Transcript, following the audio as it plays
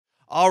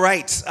All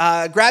right,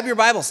 grab your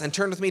Bibles and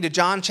turn with me to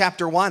John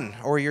chapter 1,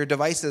 or your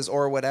devices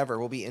or whatever.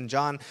 We'll be in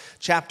John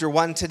chapter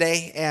 1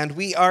 today, and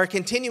we are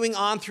continuing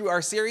on through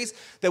our series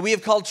that we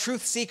have called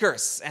Truth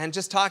Seekers, and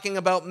just talking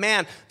about,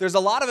 there's a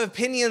lot of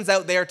opinions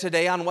out there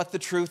today on what the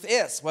truth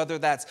is, whether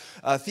that's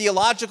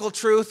theological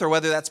truth, or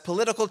whether that's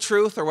political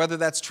truth, or whether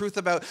that's truth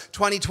about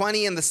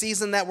 2020 and the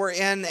season that we're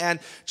in, and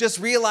just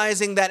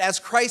realizing that as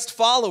Christ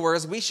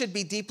followers, we should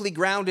be deeply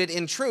grounded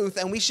in truth,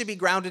 and we should be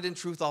grounded in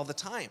truth all the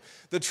time.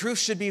 The truth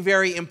should be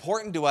very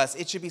important to us.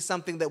 It should be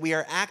something that we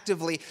are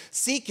actively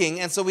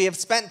seeking. And so we have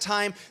spent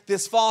time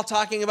this fall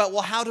talking about,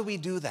 well, how do we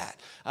do that?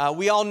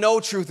 We all know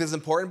truth is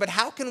important, but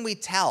how can we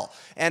tell?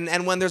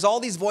 And when there's all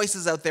these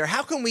voices out there,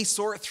 how can we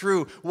sort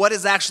through what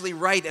is actually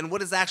right and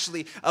what is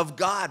actually of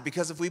God?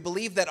 Because if we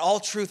believe that all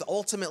truth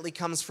ultimately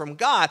comes from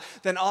God,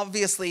 then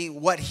obviously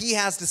what he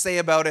has to say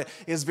about it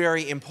is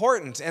very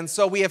important. And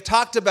so we have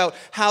talked about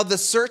how the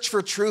search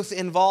for truth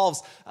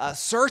involves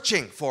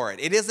searching for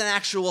it. It is an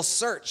actual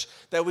search,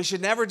 that we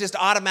should never just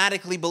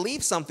automatically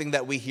believe something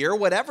that we hear,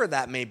 whatever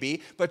that may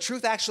be, but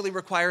truth actually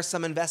requires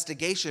some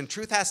investigation.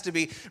 Truth has to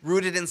be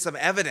rooted in some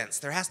evidence.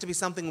 There has to be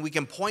something we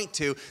can point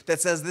to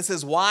that says this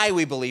is why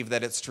we believe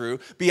that it's true,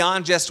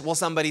 beyond just, well,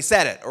 somebody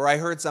said it, or I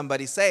heard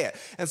somebody say it.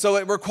 And so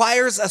it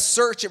requires a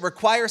search. It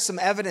requires some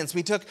evidence.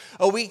 We took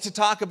a week to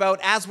talk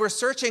about, as we're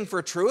searching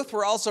for truth,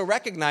 we're also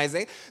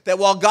recognizing that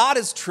while God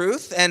is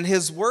truth and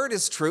his word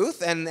is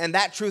truth, and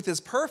that truth is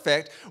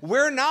perfect,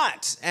 we're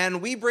not.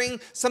 And we bring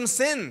some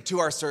sin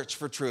to our search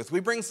for truth. We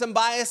bring some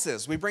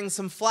biases. We bring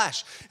some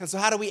flesh. And so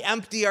how do we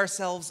empty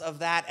ourselves of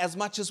that as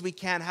much as we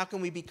can? How can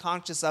we be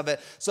conscious of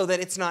it so that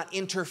it's not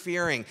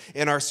interfering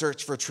in our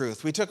search for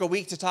truth? We took a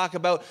week to talk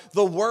about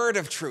the word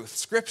of truth,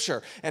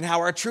 Scripture, and how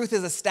our truth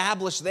is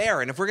established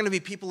there. And if we're going to be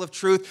people of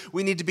truth,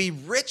 we need to be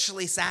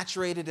richly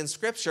saturated in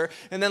Scripture.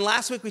 And then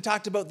last week we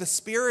talked about the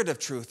Spirit of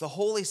truth, the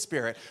Holy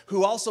Spirit,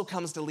 who also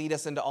comes to lead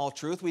us into all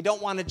truth. We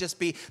don't want to just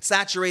be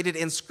saturated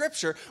in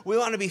Scripture. We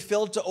want to be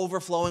filled to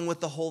overflowing with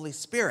the Holy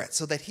Spirit,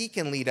 so that he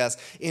can lead us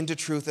into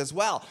truth as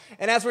well.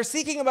 And as we're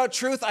seeking about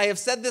truth, I have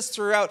said this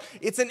throughout,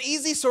 it's an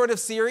easy sort of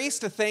series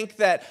to think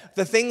that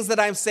the things that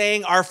I'm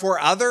saying are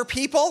for other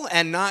people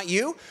and not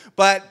you,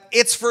 but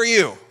it's for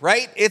you,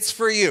 right? It's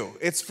for you.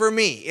 It's for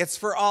me. It's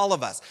for all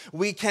of us.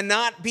 We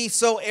cannot be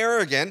so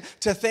arrogant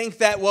to think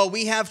that, well,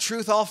 we have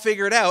truth all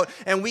figured out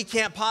and we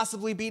can't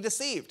possibly be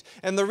deceived.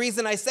 And the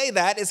reason I say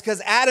that is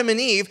because Adam and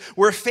Eve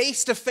were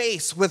face to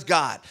face with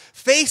God,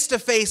 face to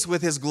face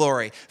with his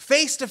glory,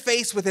 face to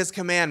face with his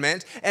commandment,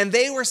 and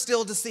they were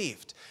still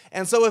deceived.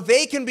 And so if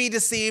they can be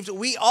deceived,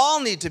 we all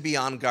need to be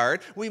on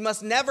guard. We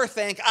must never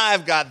think,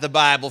 I've got the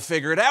Bible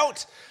figured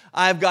out.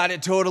 I've got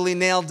it totally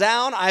nailed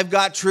down. I've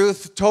got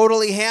truth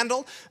totally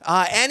handled.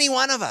 Any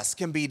one of us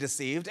can be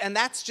deceived, and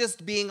that's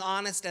just being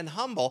honest and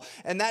humble.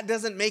 And that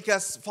doesn't make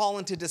us fall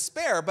into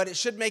despair, but it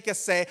should make us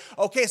say,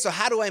 okay, so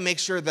how do I make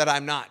sure that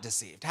I'm not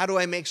deceived? How do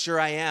I make sure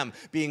I am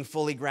being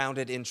fully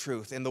grounded in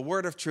truth, in the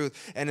word of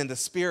truth, and in the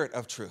spirit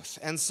of truth?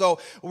 And so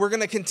we're going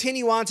to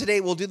continue on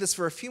today. We'll do this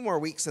for a few more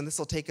weeks, and this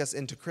will take us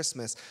into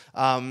Christmas.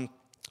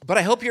 But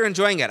I hope you're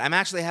enjoying it. I'm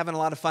actually having a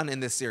lot of fun in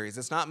this series.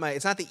 It's not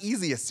the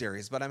easiest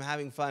series, but I'm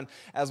having fun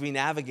as we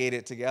navigate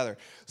it together.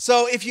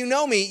 So if you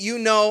know me, you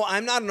know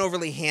I'm not an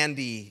overly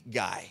handy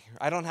guy.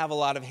 I don't have a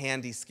lot of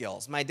handy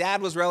skills. My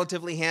dad was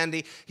relatively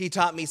handy. He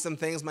taught me some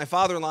things. My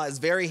father-in-law is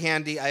very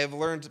handy. I have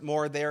learned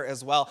more there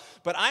as well.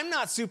 But I'm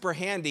not super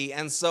handy,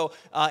 and so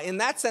in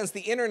that sense,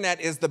 the internet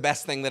is the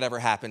best thing that ever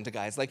happened to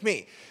guys like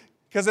me.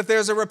 Because if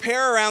there's a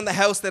repair around the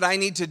house that I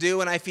need to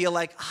do and I feel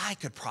like I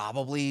could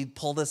probably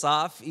pull this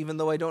off even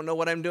though I don't know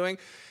what I'm doing,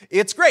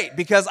 it's great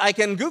because I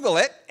can Google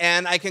it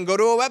and I can go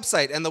to a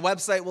website and the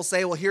website will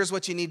say, well, here's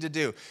what you need to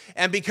do.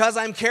 And because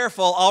I'm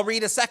careful, I'll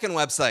read a second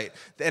website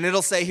and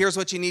it'll say, here's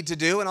what you need to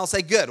do. And I'll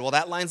say, good, well,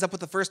 that lines up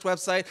with the first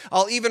website.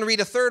 I'll even read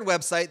a third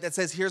website that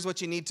says, here's what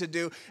you need to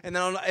do. And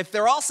then if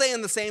they're all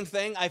saying the same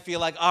thing, I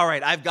feel like, all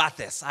right, I've got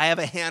this. I have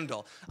a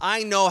handle.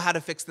 I know how to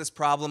fix this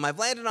problem. I've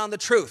landed on the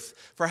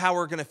truth for how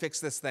we're going to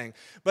fix this thing.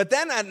 But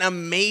then an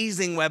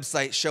amazing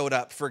website showed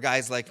up for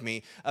guys like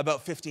me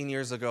about 15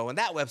 years ago, and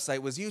that website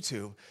was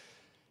YouTube.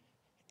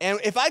 And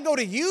if I go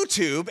to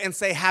YouTube and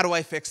say, how do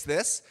I fix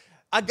this?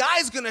 A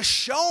guy's going to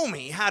show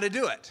me how to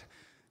do it.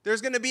 There's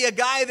going to be a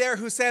guy there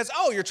who says,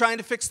 oh, you're trying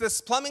to fix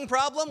this plumbing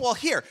problem? Well,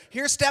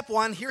 here's step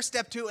 1, here's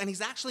step 2, and he's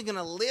actually going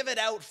to live it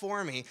out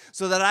for me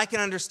so that I can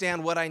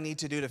understand what I need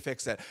to do to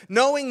fix it.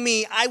 Knowing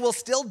me, I will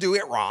still do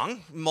it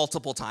wrong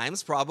multiple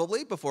times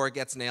probably before it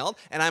gets nailed,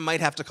 and I might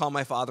have to call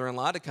my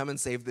father-in-law to come and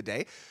save the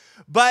day.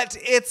 But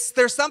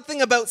there's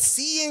something about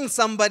seeing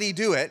somebody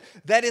do it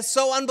that is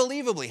so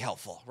unbelievably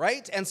helpful,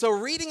 right? And so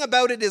reading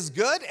about it is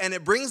good, and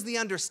it brings the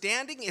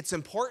understanding. It's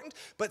important,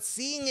 but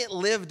seeing it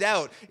lived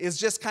out is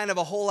just kind of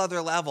a whole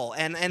other level.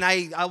 And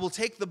I will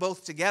take the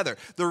both together.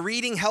 The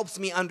reading helps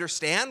me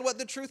understand what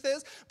the truth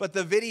is, but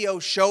the video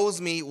shows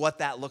me what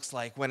that looks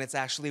like when it's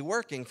actually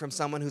working from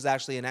someone who's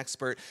actually an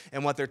expert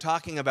in what they're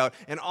talking about.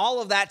 And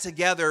all of that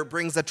together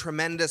brings a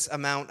tremendous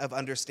amount of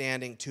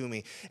understanding to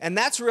me. And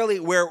that's really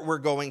where we're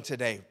going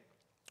today.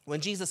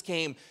 When Jesus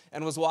came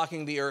and was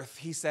walking the earth,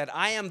 he said,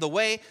 I am the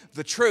way,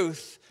 the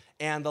truth,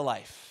 and the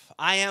life.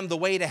 I am the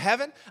way to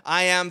heaven.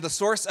 I am the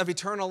source of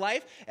eternal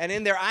life. And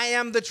in there, I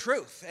am the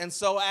truth. And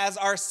so as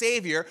our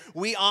Savior,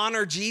 we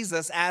honor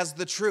Jesus as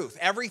the truth.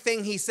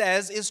 Everything he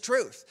says is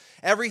truth.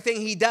 Everything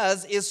he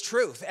does is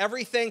truth.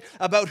 Everything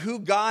about who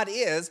God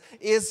is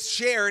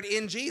shared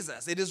in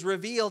Jesus. It is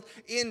revealed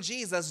in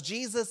Jesus.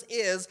 Jesus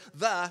is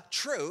the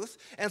truth.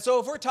 And so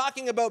if we're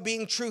talking about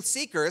being truth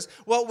seekers,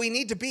 well, we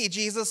need to be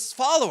Jesus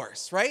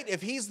followers, right?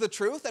 If he's the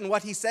truth and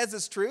what he says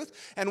is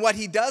truth and what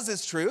he does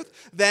is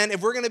truth, then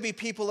if we're going to be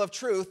people of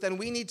truth, then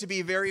we need to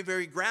be very,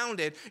 very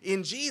grounded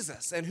in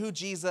Jesus and who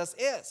Jesus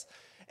is.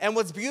 And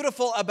what's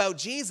beautiful about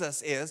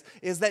Jesus is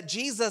that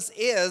Jesus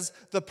is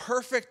the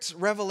perfect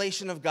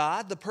revelation of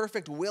God, the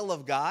perfect will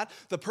of God,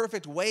 the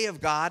perfect way of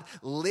God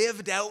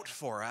lived out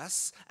for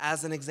us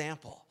as an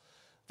example.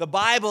 The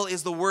Bible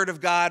is the Word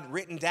of God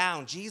written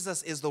down.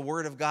 Jesus is the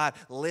Word of God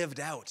lived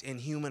out in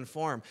human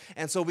form.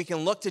 And so we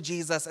can look to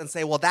Jesus and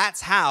say, well, that's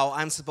how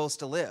I'm supposed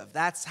to live.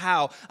 That's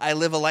how I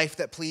live a life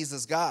that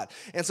pleases God.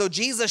 And so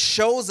Jesus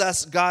shows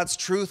us God's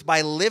truth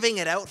by living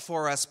it out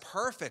for us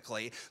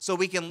perfectly so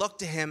we can look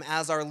to him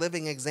as our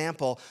living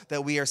example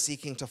that we are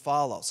seeking to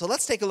follow. So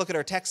let's take a look at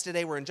our text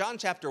today. We're in John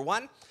chapter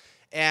 1,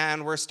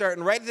 and we're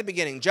starting right at the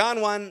beginning.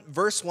 John 1,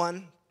 verse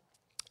 1.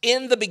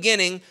 In the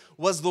beginning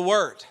was the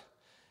Word.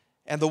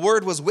 And the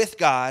Word was with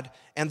God,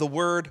 and the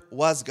Word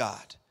was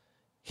God.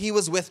 He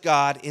was with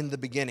God in the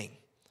beginning.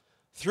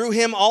 Through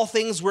him all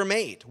things were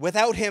made.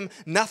 Without him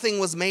nothing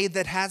was made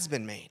that has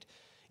been made.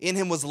 In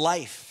him was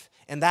life,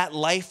 and that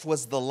life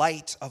was the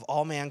light of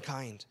all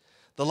mankind.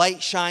 The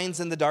light shines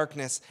in the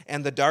darkness,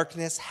 and the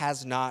darkness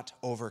has not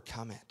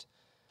overcome it.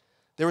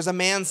 There was a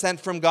man sent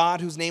from God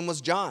whose name was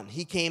John.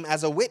 He came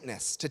as a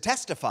witness to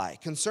testify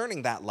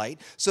concerning that light,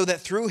 so that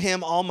through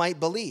him all might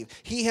believe.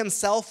 He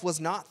himself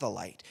was not the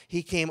light.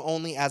 He came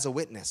only as a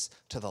witness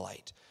to the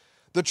light.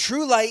 The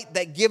true light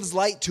that gives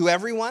light to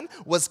everyone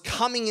was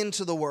coming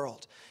into the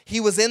world. He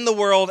was in the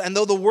world, and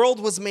though the world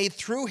was made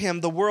through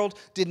him, the world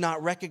did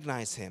not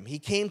recognize him. He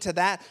came to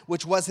that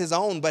which was his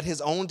own, but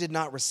his own did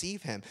not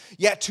receive him.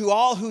 Yet to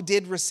all who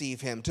did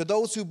receive him, to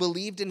those who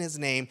believed in his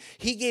name,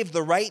 he gave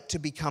the right to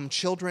become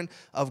children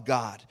of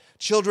God.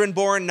 Children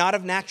born not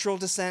of natural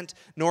descent,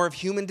 nor of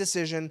human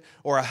decision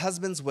or a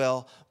husband's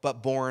will,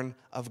 but born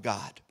of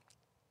God.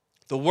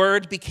 The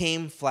Word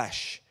became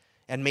flesh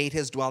and made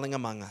his dwelling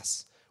among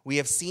us. We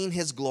have seen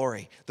his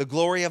glory, the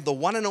glory of the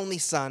one and only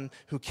Son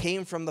who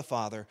came from the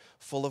Father,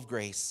 full of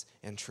grace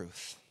and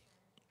truth.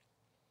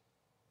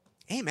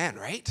 Amen,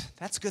 right?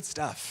 That's good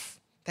stuff.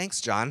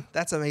 Thanks, John.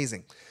 That's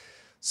amazing.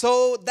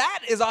 So that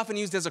is often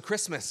used as a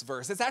Christmas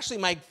verse. It's actually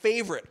my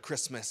favorite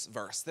Christmas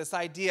verse. This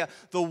idea,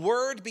 the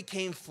Word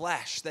became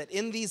flesh, that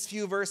in these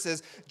few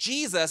verses,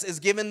 Jesus is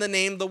given the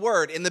name the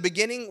Word. In the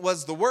beginning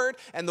was the Word,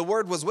 and the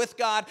Word was with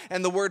God,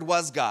 and the Word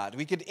was God.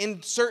 We could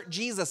insert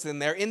Jesus in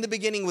there. In the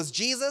beginning was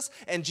Jesus,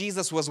 and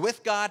Jesus was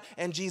with God,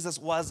 and Jesus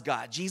was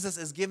God. Jesus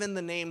is given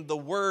the name the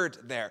Word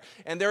there.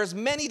 And there's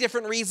many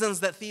different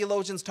reasons that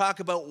theologians talk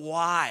about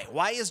why.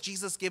 Why is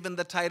Jesus given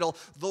the title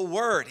the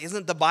Word?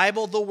 Isn't the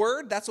Bible the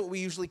Word? That's what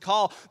we usually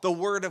call the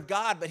Word of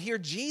God, but here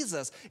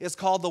Jesus is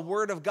called the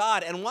Word of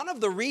God. And one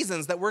of the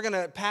reasons that we're going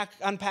to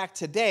unpack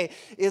today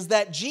is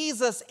that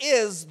Jesus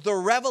is the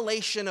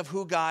revelation of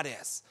who God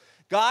is.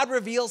 God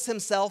reveals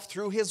himself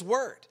through his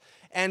Word.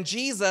 And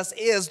Jesus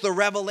is the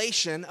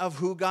revelation of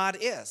who God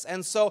is.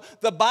 And so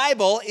the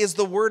Bible is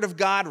the Word of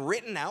God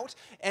written out,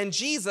 and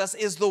Jesus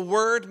is the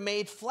Word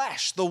made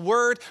flesh, the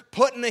Word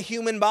put in a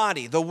human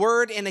body, the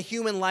Word in a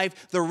human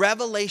life, the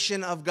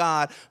revelation of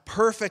God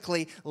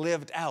perfectly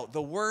lived out.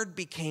 The Word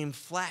became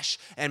flesh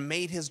and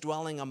made his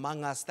dwelling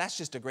among us. That's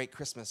just a great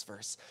Christmas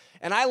verse.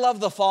 And I love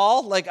the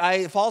fall.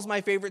 Fall's my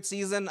favorite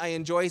season. I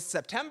enjoy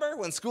September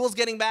when school's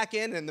getting back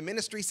in and the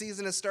ministry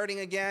season is starting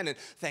again, and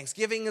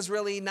Thanksgiving is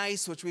really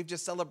nice, which we've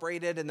just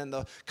celebrated, and then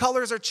the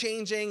colors are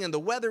changing and the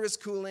weather is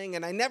cooling,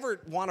 and I never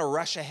want to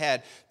rush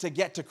ahead to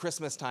get to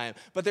Christmas time.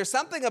 But there's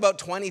something about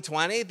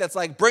 2020 that's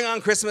like, bring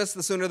on Christmas,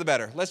 the sooner the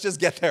better. Let's just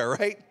get there,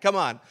 right? Come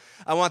on.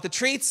 I want the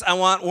treats. I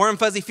want warm,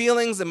 fuzzy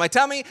feelings in my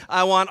tummy.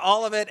 I want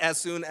all of it as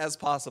soon as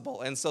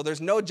possible. And so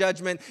there's no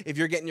judgment if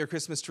you're getting your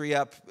Christmas tree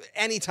up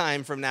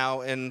anytime from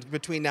now and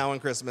between now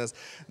and Christmas.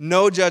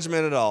 No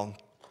judgment at all.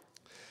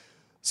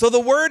 So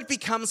the Word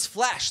becomes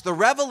flesh. The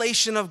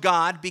revelation of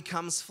God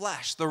becomes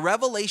flesh. The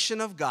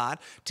revelation of God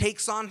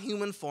takes on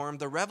human form.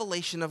 The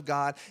revelation of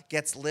God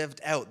gets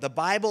lived out. The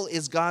Bible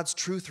is God's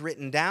truth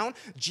written down.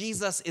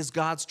 Jesus is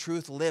God's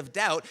truth lived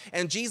out.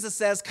 And Jesus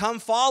says, come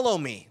follow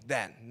me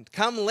then.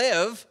 Come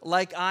live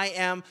like I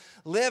am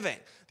living.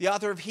 The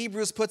author of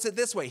Hebrews puts it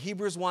this way,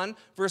 Hebrews 1,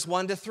 verse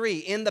 1 to 3.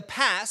 In the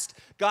past,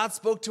 God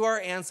spoke to our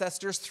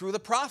ancestors through the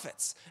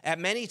prophets at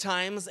many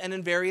times and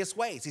in various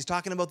ways. He's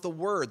talking about the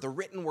Word, the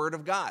written Word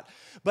of God.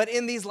 But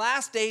in these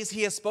last days,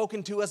 he has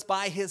spoken to us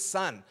by his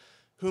Son,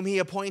 whom he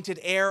appointed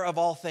heir of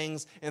all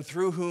things, and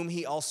through whom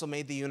he also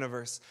made the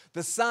universe.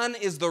 The Son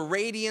is the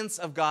radiance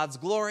of God's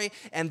glory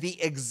and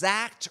the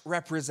exact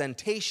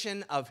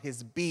representation of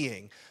his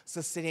being,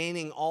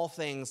 sustaining all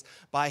things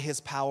by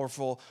his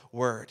powerful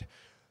word.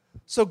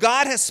 So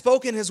God has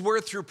spoken his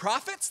word through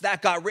prophets.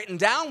 That got written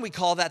down. We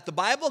call that the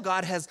Bible.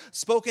 God has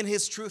spoken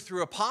his truth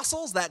through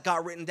apostles. That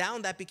got written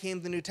down. That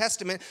became the New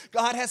Testament.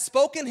 God has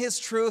spoken his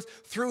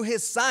truth through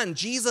his Son.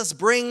 Jesus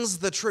brings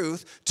the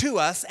truth to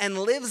us and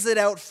lives it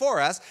out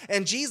for us.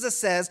 And Jesus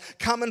says,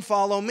 come and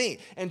follow me.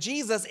 And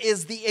Jesus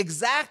is the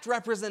exact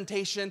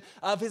representation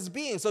of his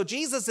being. So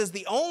Jesus is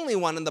the only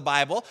one in the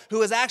Bible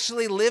who has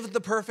actually lived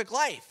the perfect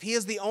life. He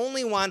is the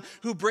only one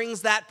who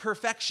brings that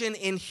perfection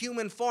in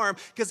human form,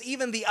 because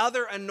even the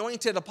other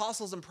anointed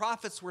apostles and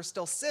prophets were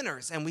still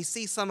sinners, and we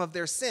see some of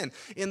their sin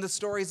in the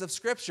stories of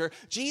Scripture.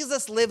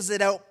 Jesus lives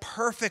it out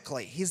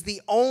perfectly. He's the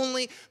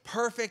only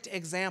perfect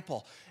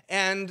example.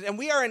 And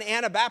we are an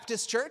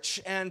Anabaptist church,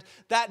 and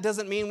that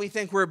doesn't mean we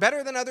think we're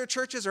better than other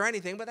churches or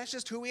anything, but that's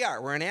just who we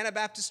are. We're an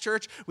Anabaptist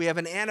church. We have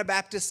an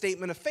Anabaptist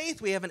statement of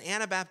faith. We have an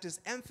Anabaptist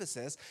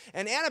emphasis.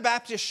 And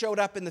Anabaptists showed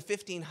up in the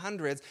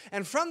 1500s,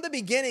 and from the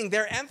beginning,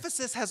 their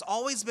emphasis has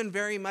always been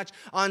very much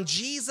on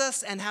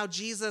Jesus and how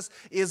Jesus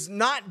is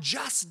not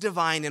just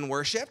divine and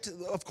worshiped.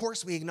 Of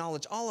course, we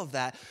acknowledge all of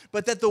that,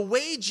 but that the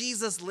way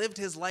Jesus lived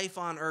his life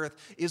on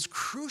earth is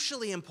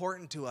crucially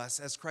important to us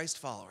as Christ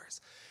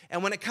followers.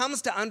 And when it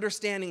comes to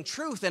understanding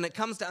truth and it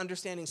comes to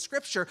understanding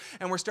Scripture,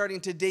 and we're starting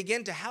to dig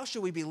into how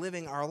should we be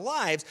living our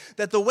lives,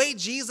 that the way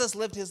Jesus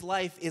lived his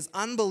life is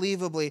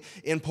unbelievably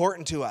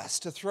important to us.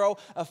 To throw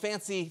a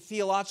fancy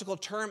theological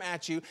term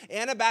at you,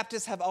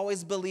 Anabaptists have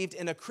always believed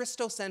in a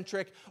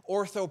Christocentric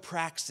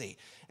orthopraxy.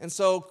 And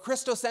so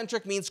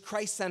Christocentric means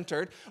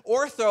Christ-centered.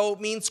 Ortho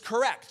means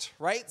correct,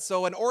 right?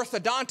 So an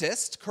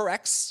orthodontist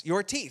corrects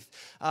your teeth.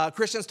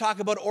 Christians talk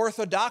about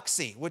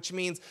orthodoxy, which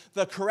means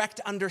the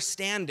correct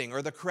understanding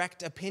or the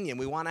correct opinion.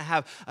 We want to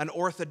have an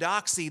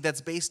orthodoxy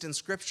that's based in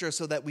Scripture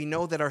so that we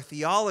know that our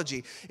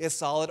theology is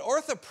solid.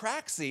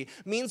 Orthopraxy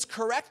means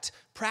correct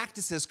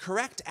practices,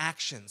 correct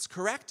actions,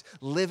 correct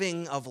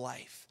living of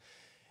life.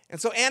 And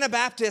so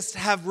Anabaptists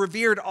have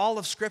revered all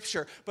of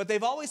Scripture, but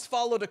they've always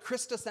followed a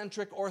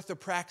Christocentric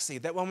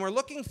orthopraxy, that when we're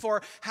looking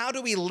for how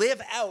do we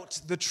live out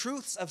the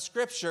truths of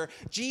Scripture,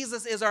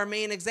 Jesus is our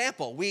main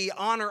example. We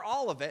honor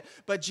all of it,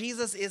 but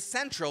Jesus is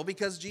central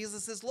because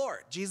Jesus is Lord.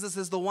 Jesus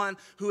is the one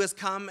who has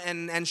come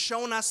and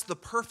shown us the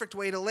perfect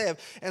way to live.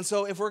 And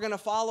so if we're going to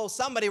follow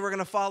somebody, we're going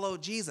to follow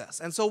Jesus.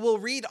 And so we'll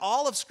read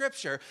all of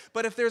Scripture,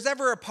 but if there's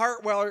ever a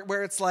part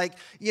where it's like,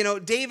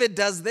 David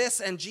does this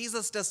and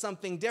Jesus does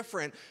something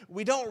different,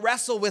 we don't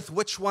wrestle with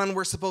which one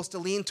we're supposed to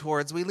lean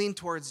towards. We lean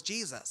towards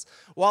Jesus,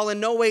 while in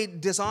no way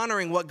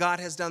dishonoring what God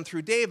has done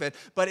through David,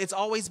 but it's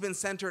always been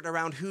centered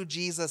around who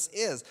Jesus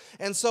is.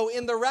 And so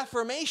in the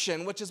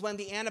Reformation, which is when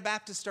the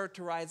Anabaptists start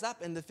to rise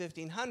up in the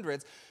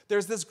 1500s,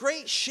 there's this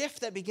great shift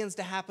that begins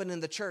to happen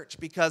in the church,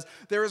 because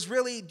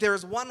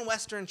there's one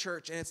Western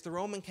church, and it's the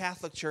Roman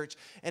Catholic Church,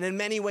 and in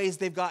many ways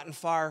they've gotten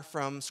far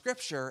from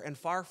Scripture and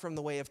far from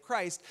the way of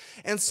Christ.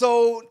 And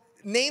so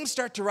names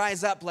start to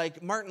rise up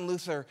like Martin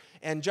Luther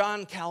and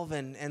John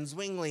Calvin and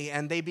Zwingli,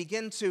 and they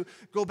begin to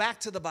go back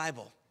to the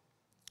Bible.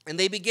 And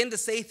they begin to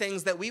say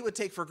things that we would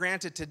take for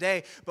granted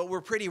today, but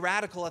were pretty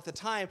radical at the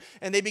time.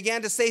 And they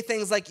began to say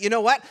things like, you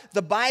know what?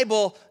 The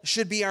Bible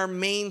should be our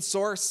main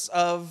source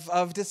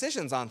of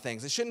decisions on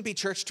things. It shouldn't be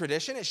church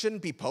tradition. It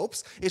shouldn't be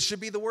popes. It should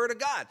be the Word of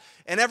God.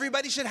 And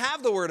everybody should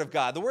have the Word of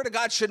God. The Word of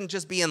God shouldn't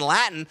just be in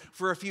Latin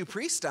for a few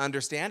priests to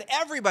understand.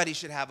 Everybody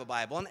should have a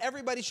Bible, and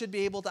everybody should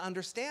be able to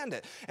understand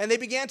it. And they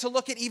began to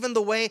look at even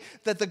the way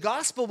that the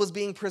gospel was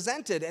being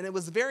presented. And it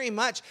was very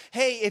much,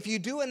 hey, if you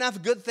do enough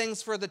good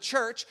things for the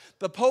church,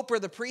 the pope or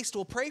the priest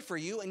will pray for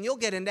you and you'll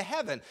get into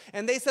heaven.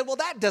 And they said, well,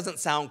 that doesn't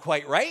sound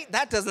quite right.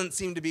 That doesn't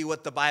seem to be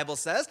what the Bible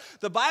says.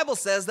 The Bible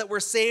says that we're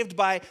saved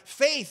by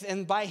faith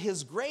and by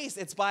his grace.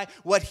 It's by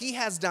what he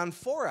has done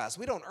for us.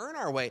 We don't earn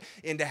our way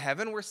into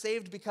heaven. We're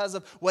saved because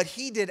of what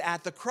he did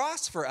at the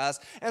cross for us.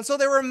 And so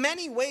there were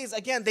many ways,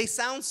 again, they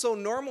sound so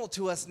normal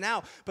to us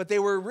now, but they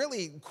were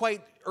really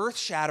quite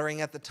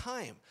earth-shattering at the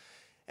time.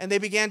 And they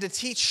began to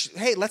teach,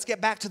 hey, let's get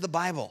back to the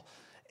Bible.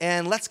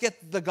 And let's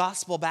get the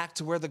gospel back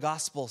to where the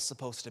gospel's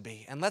supposed to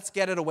be. And let's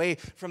get it away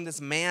from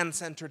this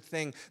man-centered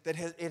thing that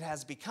it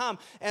has become.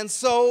 And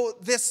so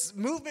this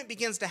movement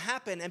begins to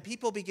happen, and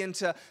people begin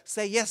to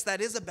say, yes, that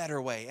is a better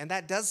way. And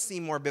that does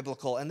seem more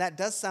biblical, and that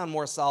does sound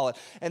more solid.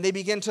 And they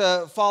begin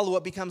to follow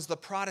what becomes the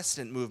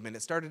Protestant movement.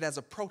 It started as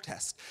a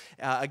protest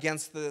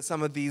against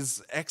some of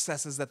these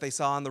excesses that they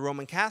saw in the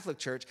Roman Catholic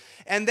Church.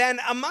 And then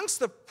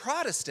amongst the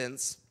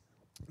Protestants,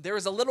 there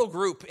was a little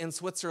group in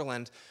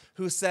Switzerland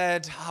who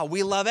said,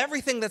 we love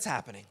everything that's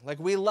happening. Like,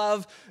 we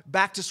love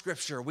back to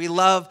Scripture. We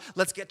love,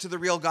 let's get to the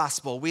real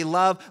gospel. We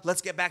love,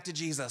 let's get back to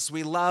Jesus.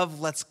 We love,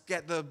 let's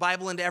get the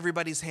Bible into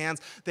everybody's hands.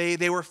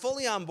 They were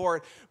fully on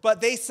board,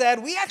 but they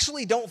said, we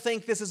actually don't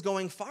think this is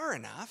going far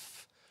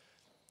enough.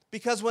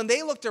 Because when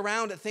they looked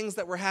around at things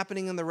that were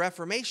happening in the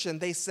Reformation,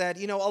 they said,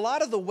 a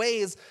lot of the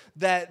ways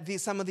that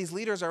some of these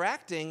leaders are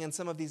acting and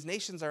some of these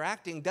nations are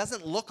acting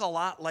doesn't look a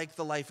lot like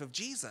the life of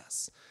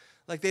Jesus.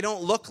 Like they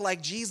don't look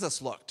like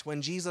Jesus looked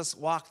when Jesus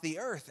walked the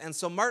earth. And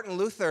so Martin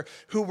Luther,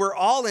 who we're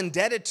all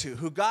indebted to,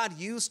 who God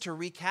used to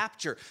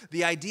recapture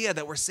the idea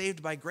that we're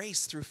saved by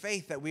grace through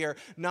faith, that we are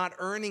not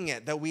earning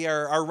it, that we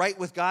are right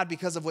with God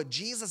because of what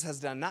Jesus has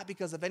done, not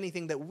because of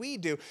anything that we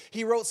do.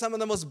 He wrote some of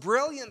the most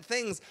brilliant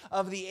things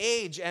of the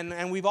age,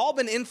 and we've all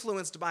been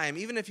influenced by him,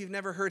 even if you've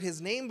never heard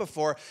his name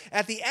before.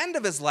 At the end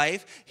of his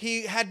life,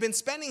 he had been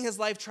spending his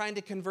life trying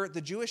to convert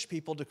the Jewish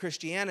people to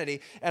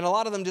Christianity, and a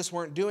lot of them just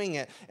weren't doing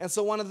it. And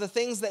so one of the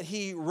things that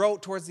he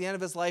wrote towards the end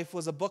of his life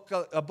was a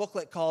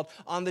booklet called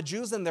On the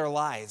Jews and Their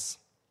Lies.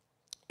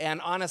 And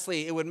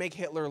honestly, it would make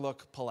Hitler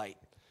look polite.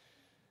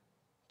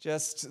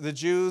 Just the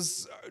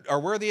Jews are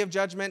worthy of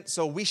judgment,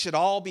 so we should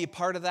all be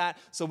part of that.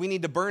 So we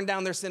need to burn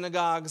down their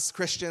synagogues,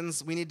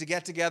 Christians. We need to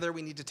get together.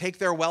 We need to take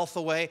their wealth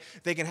away.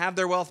 They can have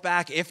their wealth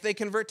back if they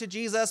convert to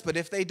Jesus, but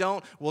if they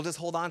don't, we'll just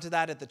hold on to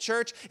that at the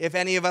church. If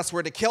any of us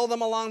were to kill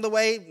them along the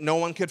way, no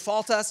one could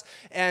fault us.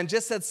 And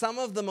just said some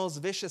of the most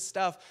vicious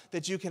stuff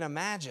that you can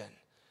imagine.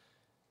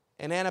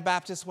 And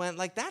Anabaptists went,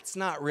 that's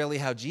not really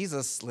how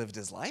Jesus lived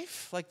his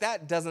life.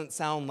 That doesn't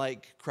sound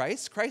like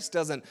Christ. Christ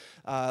doesn't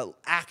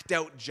act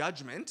out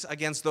judgment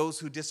against those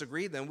who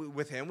disagree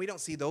with him. We don't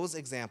see those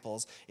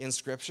examples in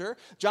Scripture.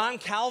 John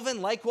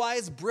Calvin,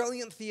 likewise,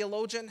 brilliant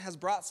theologian, has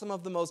brought some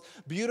of the most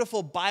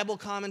beautiful Bible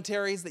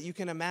commentaries that you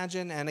can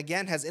imagine, and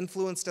again, has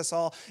influenced us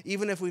all,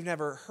 even if we've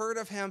never heard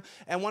of him.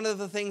 And one of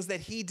the things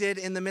that he did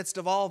in the midst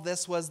of all of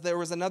this was there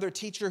was another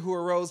teacher who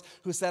arose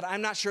who said,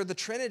 I'm not sure the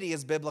Trinity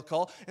is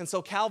biblical. And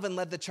so Calvin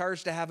led the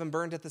charge to have him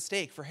burned at the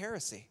stake for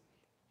heresy.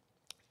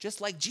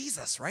 Just like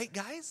Jesus, right,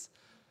 guys?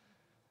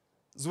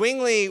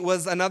 Zwingli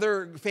was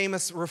another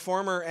famous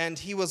reformer, and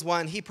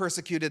he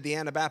persecuted the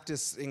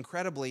Anabaptists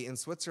incredibly in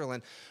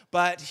Switzerland.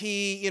 But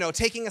he,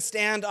 taking a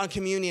stand on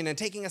communion and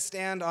taking a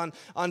stand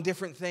on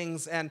different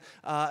things, and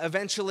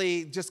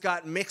eventually just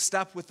got mixed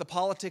up with the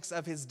politics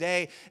of his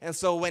day. And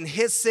so when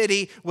his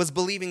city was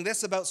believing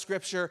this about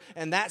Scripture,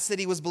 and that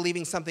city was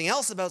believing something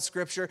else about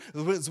Scripture,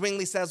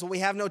 Zwingli says, well, we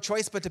have no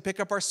choice but to pick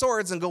up our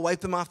swords and go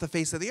wipe them off the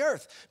face of the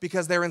earth,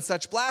 because they're in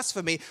such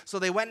blasphemy. So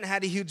they went and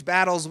had a huge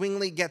battle.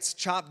 Zwingli gets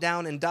chopped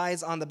down and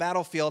dies on the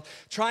battlefield,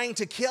 trying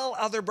to kill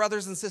other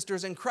brothers and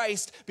sisters in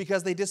Christ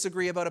because they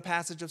disagree about a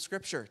passage of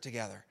Scripture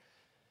together.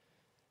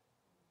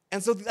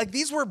 And so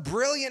these were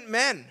brilliant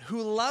men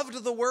who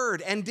loved the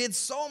word and did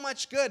so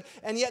much good.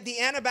 And yet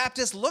the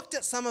Anabaptists looked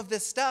at some of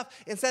this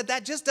stuff and said,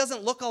 that just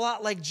doesn't look a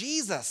lot like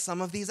Jesus,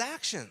 some of these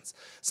actions.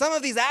 Some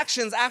of these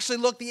actions actually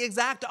look the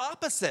exact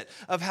opposite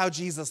of how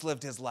Jesus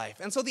lived his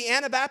life. And so the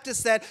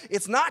Anabaptists said,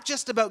 it's not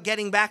just about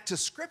getting back to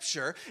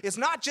Scripture. It's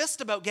not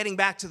just about getting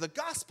back to the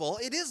gospel.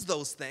 It is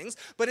those things.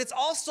 But it's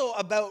also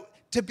about,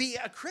 to be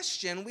a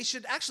Christian, we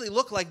should actually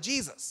look like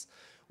Jesus.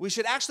 We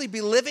should actually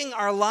be living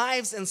our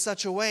lives in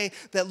such a way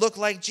that look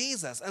like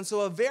Jesus. And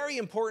so a very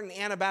important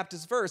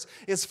Anabaptist verse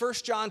is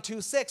 1 John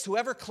 2:6.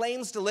 Whoever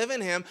claims to live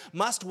in him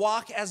must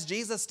walk as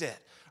Jesus did,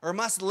 or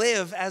must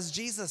live as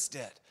Jesus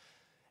did.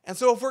 And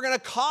so if we're going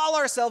to call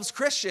ourselves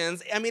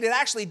Christians, it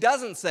actually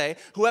doesn't say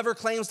whoever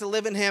claims to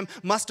live in him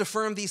must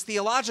affirm these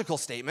theological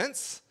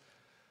statements.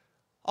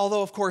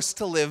 Although, of course,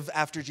 to live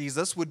after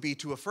Jesus would be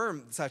to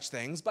affirm such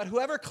things. But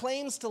whoever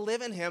claims to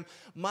live in him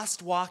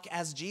must walk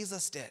as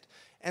Jesus did.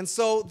 And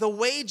so the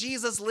way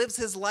Jesus lives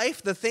his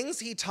life, the things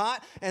he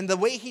taught, and the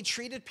way he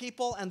treated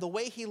people, and the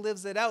way he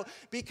lives it out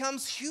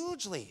becomes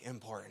hugely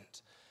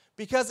important.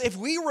 Because if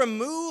we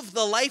remove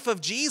the life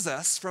of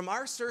Jesus from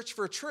our search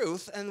for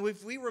truth, and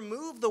if we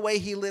remove the way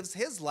he lives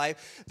his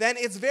life, then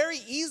it's very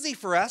easy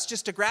for us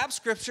just to grab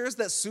scriptures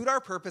that suit our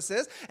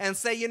purposes and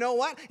say, you know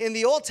what? In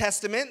the Old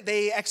Testament,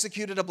 they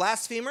executed a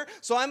blasphemer,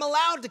 so I'm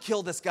allowed to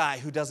kill this guy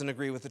who doesn't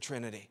agree with the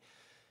Trinity.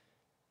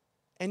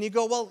 And you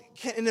go, well,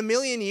 in a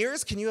million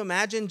years, can you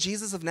imagine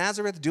Jesus of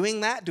Nazareth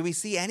doing that? Do we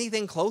see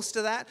anything close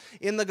to that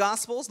in the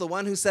Gospels? The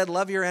one who said,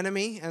 love your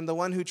enemy, and the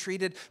one who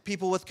treated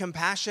people with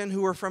compassion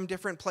who were from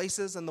different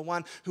places, and the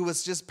one who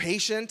was just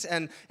patient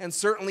and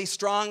certainly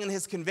strong in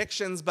his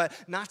convictions, but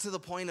not to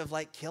the point of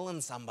killing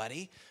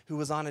somebody who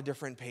was on a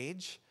different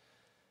page.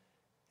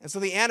 And so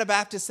the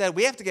Anabaptists said,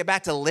 we have to get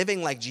back to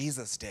living like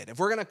Jesus did. If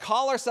we're going to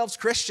call ourselves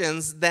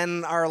Christians,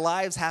 then our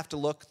lives have to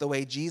look the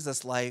way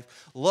Jesus'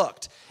 life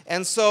looked.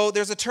 And so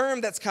there's a term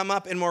that's come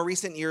up in more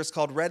recent years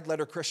called red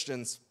letter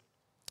Christians.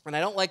 And I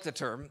don't like the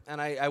term, and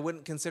I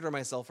wouldn't consider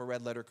myself a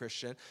red letter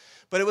Christian.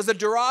 But it was a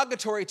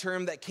derogatory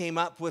term that came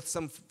up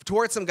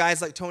towards some guys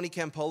like Tony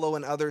Campolo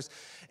and others.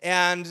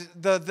 And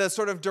the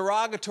sort of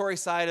derogatory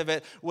side of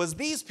it was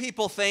these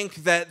people think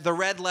that the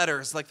red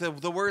letters, like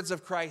the words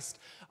of Christ,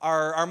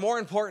 are more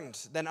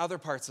important than other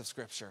parts of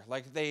Scripture.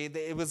 Like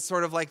it was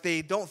sort of like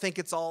they don't think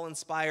it's all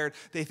inspired.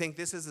 They think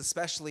this is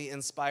especially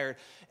inspired.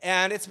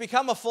 And it's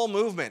become a full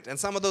movement. And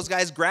some of those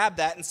guys grabbed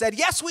that and said,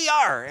 yes, we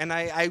are. And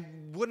I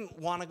wouldn't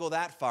want to go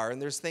that far. And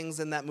there's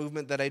things in that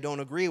movement that I don't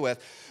agree with.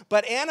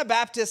 But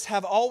Anabaptists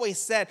have always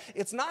said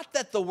it's not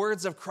that the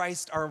words of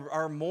Christ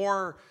are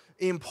more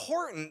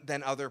important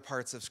than other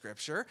parts of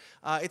Scripture.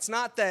 It's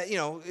not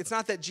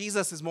that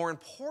Jesus is more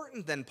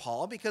important than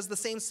Paul, because the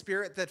same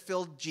Spirit that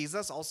filled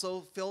Jesus also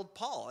filled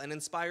Paul and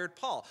inspired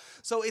Paul.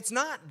 So it's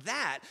not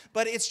that,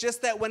 but it's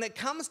just that when it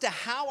comes to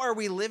how are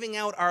we living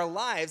out our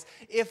lives,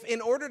 if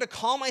in order to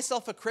call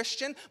myself a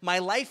Christian, my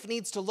life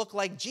needs to look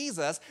like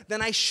Jesus,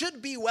 then I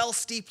should be well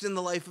steeped in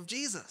the life of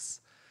Jesus.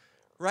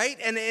 Right?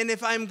 And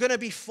if I'm going to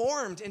be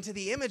formed into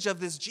the image of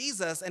this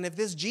Jesus, and if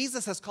this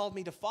Jesus has called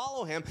me to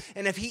follow him,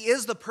 and if he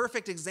is the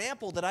perfect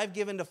example that I've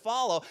given to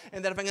follow,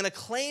 and that if I'm going to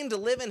claim to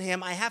live in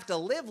him, I have to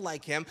live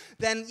like him,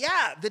 then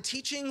yeah, the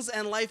teachings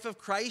and life of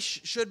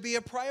Christ should be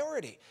a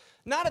priority.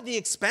 Not at the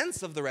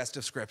expense of the rest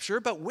of Scripture,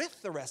 but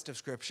with the rest of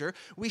Scripture,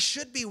 we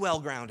should be well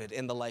grounded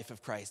in the life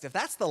of Christ. If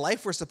that's the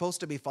life we're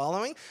supposed to be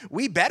following,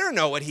 we better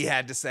know what he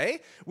had to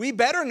say. We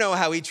better know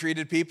how he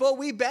treated people.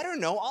 We better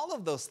know all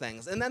of those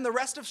things. And then the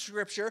rest of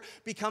Scripture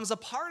becomes a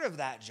part of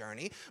that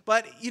journey.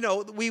 But,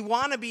 we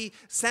want to be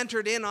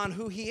centered in on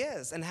who he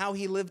is and how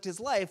he lived his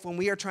life when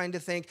we are trying to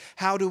think,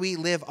 how do we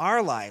live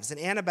our lives?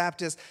 And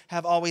Anabaptists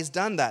have always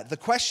done that. The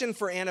question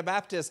for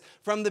Anabaptists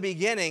from the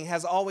beginning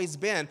has always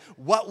been,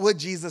 what would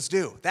Jesus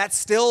do? That's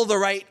still the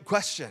right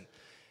question.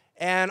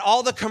 And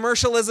all the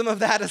commercialism of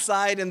that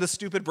aside and the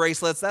stupid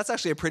bracelets, that's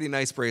actually a pretty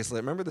nice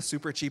bracelet. Remember the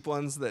super cheap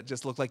ones that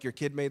just look like your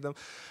kid made them?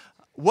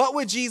 What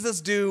would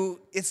Jesus do?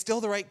 It's still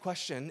the right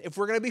question if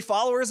we're going to be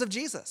followers of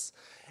Jesus.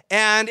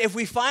 And if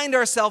we find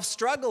ourselves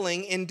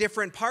struggling in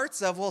different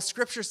parts of, well,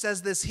 Scripture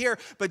says this here,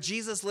 but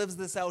Jesus lives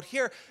this out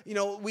here,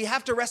 we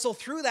have to wrestle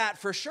through that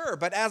for sure.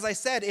 But as I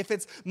said, if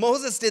it's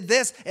Moses did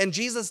this and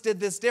Jesus did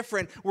this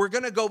different, we're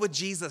going to go with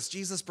Jesus.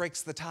 Jesus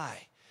breaks the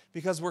tie,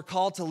 because we're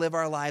called to live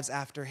our lives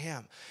after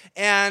him.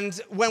 And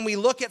when we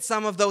look at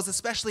some of those,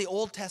 especially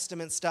Old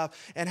Testament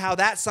stuff, and how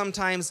that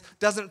sometimes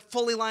doesn't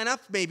fully line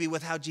up maybe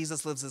with how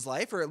Jesus lives his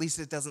life, or at least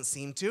it doesn't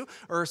seem to,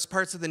 or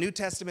parts of the New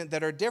Testament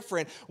that are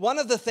different, one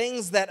of the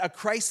things that a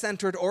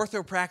Christ-centered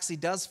orthopraxy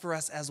does for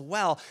us as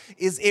well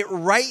is it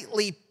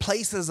rightly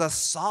places us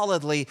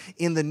solidly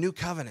in the new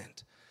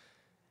covenant.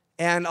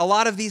 And a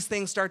lot of these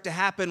things start to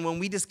happen when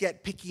we just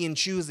get picky and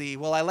choosy.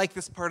 Well, I like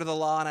this part of the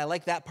law, and I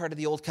like that part of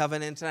the old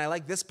covenant, and I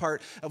like this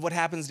part of what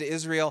happens to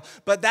Israel.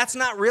 But that's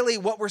not really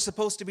what we're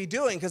supposed to be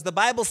doing, because the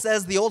Bible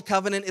says the old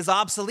covenant is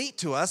obsolete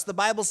to us. The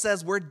Bible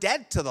says we're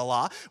dead to the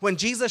law. When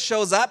Jesus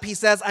shows up, he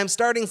says, I'm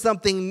starting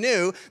something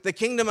new. The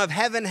kingdom of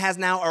heaven has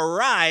now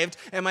arrived,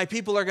 and my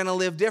people are going to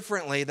live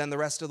differently than the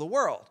rest of the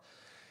world.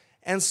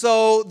 And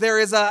so there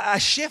is a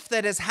shift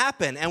that has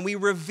happened, and we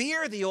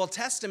revere the Old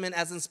Testament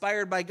as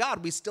inspired by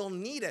God. We still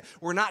need it.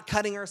 We're not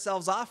cutting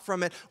ourselves off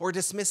from it or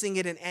dismissing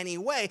it in any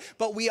way,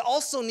 but we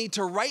also need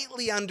to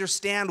rightly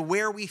understand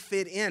where we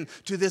fit in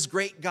to this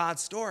great God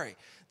story,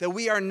 that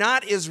we are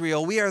not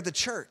Israel, we are the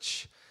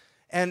church.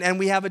 And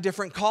we have a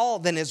different call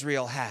than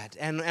Israel had,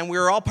 and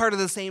we're all part of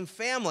the same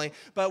family,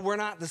 but we're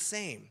not the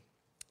same.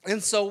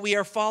 And so we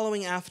are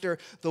following after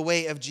the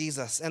way of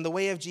Jesus. And the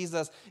way of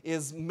Jesus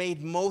is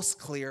made most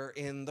clear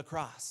in the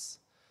cross.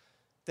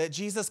 That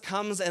Jesus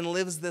comes and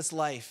lives this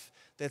life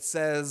that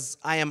says,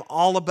 I am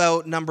all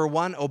about, number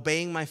one,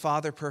 obeying my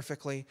Father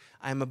perfectly.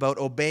 I am about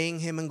obeying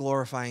him and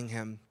glorifying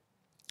him.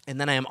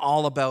 And then I am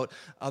all about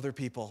other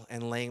people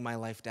and laying my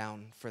life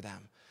down for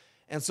them.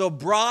 And so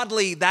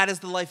broadly, that is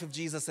the life of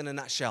Jesus in a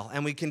nutshell.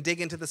 And we can dig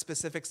into the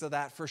specifics of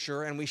that for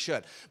sure, and we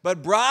should.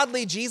 But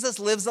broadly, Jesus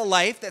lives a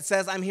life that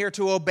says, I'm here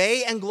to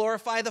obey and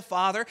glorify the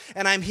Father,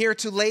 and I'm here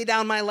to lay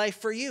down my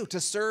life for you, to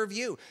serve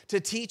you, to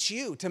teach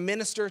you, to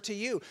minister to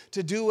you,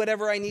 to do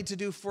whatever I need to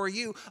do for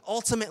you,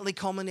 ultimately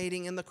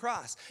culminating in the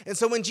cross. And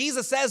so when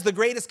Jesus says the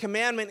greatest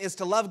commandment is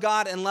to love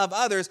God and love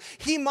others,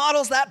 he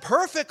models that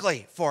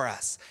perfectly for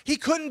us. He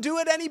couldn't do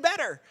it any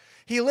better.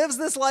 He lives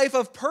this life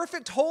of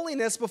perfect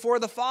holiness before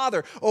the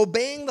Father,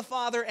 obeying the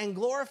Father and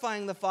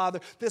glorifying the Father,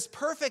 this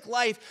perfect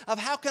life of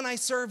how can I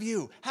serve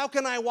you? How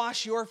can I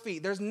wash your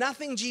feet? There's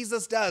nothing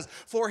Jesus does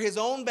for his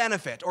own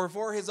benefit or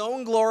for his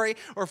own glory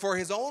or for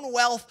his own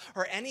wealth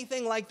or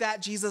anything like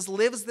that. Jesus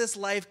lives this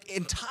life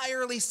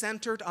entirely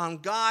centered on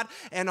God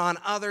and on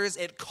others.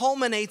 It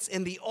culminates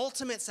in the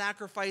ultimate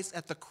sacrifice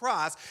at the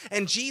cross.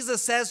 And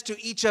Jesus says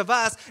to each of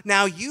us,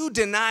 now you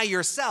deny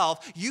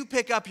yourself, you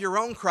pick up your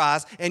own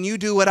cross, and you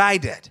do what I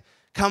did.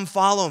 Come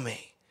follow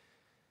me.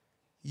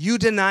 You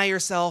deny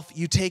yourself,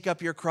 you take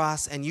up your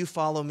cross, and you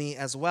follow me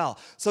as well.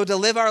 So to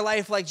live our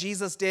life like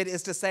Jesus did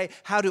is to say,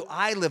 how do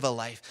I live a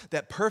life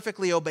that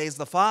perfectly obeys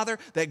the Father,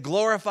 that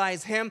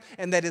glorifies him,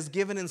 and that is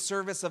given in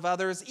service of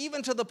others,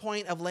 even to the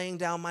point of laying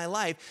down my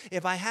life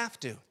if I have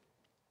to?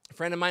 A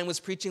friend of mine was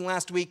preaching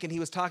last week, and he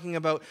was talking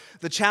about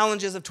the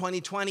challenges of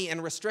 2020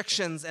 and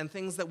restrictions and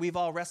things that we've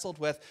all wrestled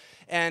with.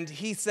 And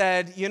he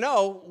said,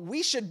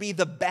 we should be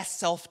the best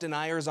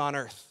self-deniers on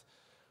earth.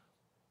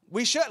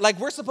 We should.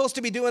 We're supposed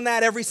to be doing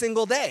that every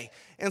single day.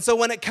 And so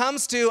when it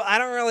comes to, I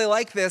don't really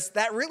like this,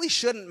 that really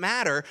shouldn't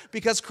matter,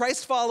 because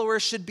Christ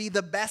followers should be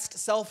the best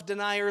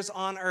self-deniers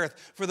on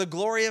earth for the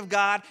glory of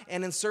God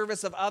and in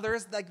service of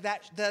others.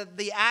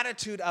 The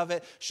attitude of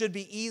it should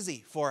be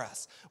easy for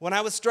us. When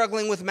I was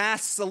struggling with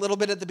masks a little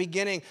bit at the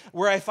beginning,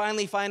 where I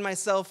finally found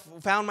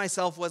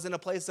myself was in a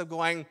place of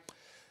going,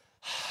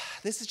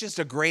 this is just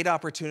a great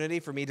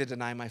opportunity for me to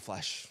deny my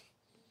flesh.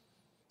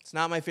 It's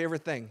not my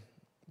favorite thing.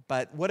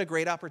 But what a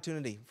great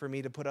opportunity for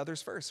me to put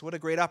others first. What a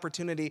great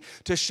opportunity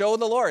to show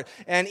the Lord.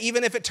 And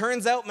even if it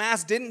turns out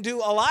Mass didn't do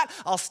a lot,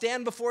 I'll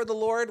stand before the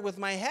Lord with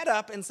my head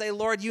up and say,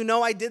 Lord,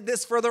 I did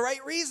this for the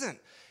right reason.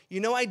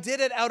 I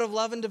did it out of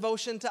love and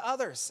devotion to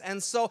others.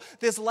 And so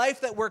this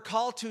life that we're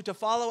called to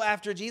follow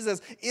after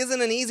Jesus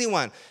isn't an easy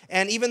one.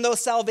 And even though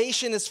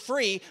salvation is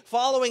free,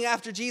 following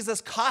after Jesus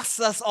costs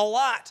us a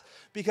lot,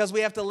 because we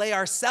have to lay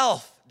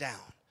ourselves down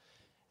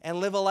and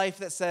live a life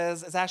that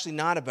says it's actually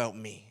not about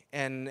me.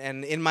 And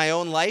in my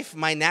own life,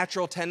 my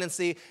natural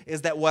tendency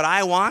is that what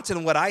I want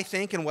and what I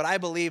think and what I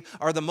believe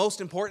are the most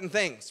important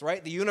things,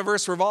 right? The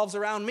universe revolves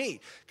around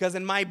me, because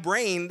in my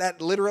brain, that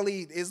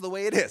literally is the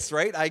way it is,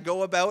 right? I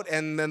go about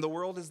and then the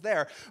world is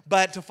there.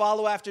 But to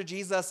follow after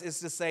Jesus is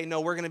to say, no,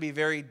 we're going to be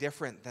very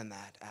different than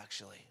that,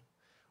 actually.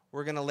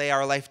 We're going to lay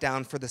our life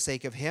down for the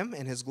sake of Him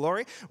and His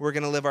glory. We're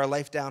going to live our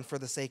life down for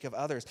the sake of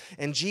others.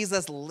 And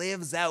Jesus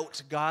lives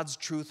out God's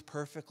truth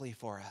perfectly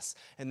for us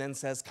and then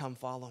says, come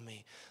follow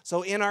me.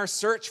 So in our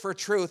search for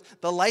truth,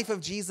 the life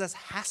of Jesus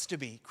has to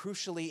be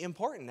crucially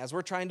important as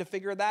we're trying to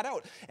figure that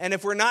out. And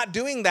if we're not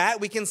doing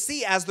that, we can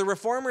see, as the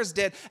Reformers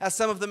did, as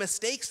some of the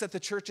mistakes that the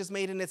church has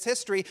made in its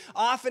history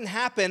often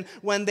happen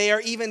when they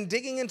are even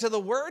digging into the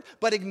Word,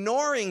 but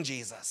ignoring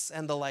Jesus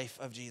and the life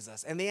of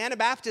Jesus. And the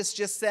Anabaptists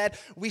just said,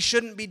 we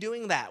shouldn't be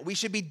doing that. We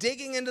should be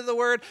digging into the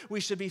Word, we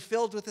should be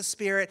filled with the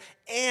Spirit,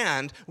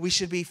 and we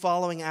should be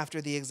following after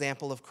the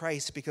example of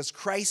Christ, because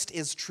Christ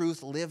is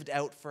truth lived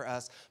out for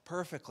us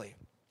perfectly.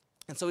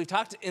 And so we've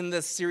talked in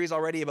this series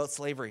already about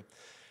slavery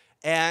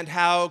and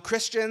how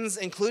Christians,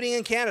 including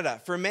in Canada,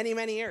 for many,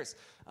 many years,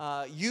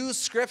 use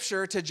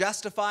Scripture to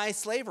justify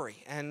slavery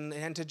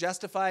and to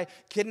justify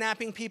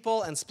kidnapping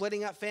people and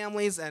splitting up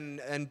families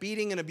and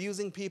beating and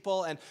abusing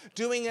people and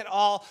doing it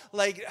all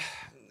like...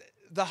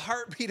 The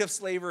heartbeat of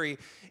slavery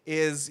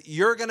is,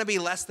 you're going to be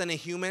less than a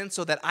human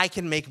so that I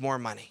can make more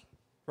money,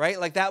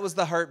 right? That was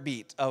the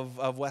heartbeat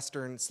of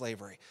Western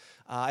slavery.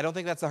 I don't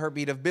think that's the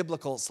heartbeat of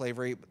biblical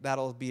slavery.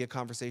 That'll be a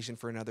conversation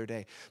for another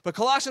day. But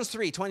Colossians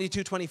 3,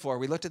 22, 24,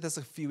 we looked at this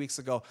a few weeks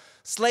ago.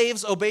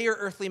 Slaves, obey your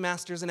earthly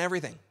masters in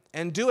everything,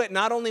 and do it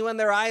not only when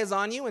their eye is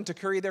on you and to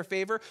curry their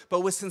favor,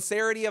 but with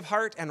sincerity of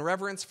heart and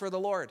reverence for the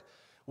Lord.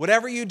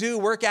 Whatever you do,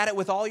 work at it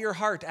with all your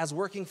heart as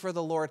working for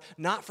the Lord,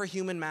 not for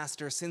human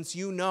masters, since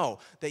you know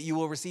that you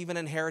will receive an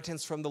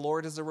inheritance from the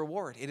Lord as a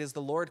reward. It is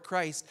the Lord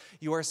Christ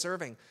you are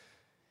serving.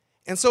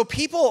 And so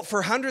people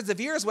for hundreds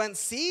of years went,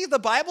 see, the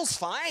Bible's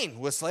fine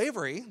with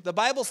slavery. The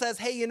Bible says,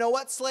 hey, you know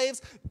what,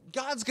 slaves?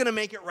 God's going to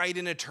make it right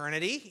in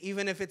eternity,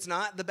 even if it's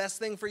not the best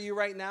thing for you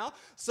right now.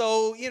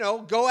 So,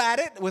 go at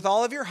it with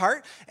all of your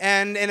heart.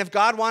 And if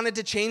God wanted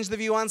to change the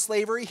view on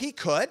slavery, He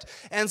could.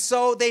 And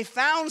so they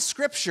found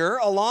Scripture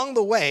along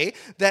the way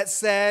that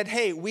said,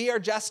 hey, we are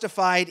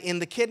justified in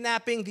the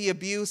kidnapping, the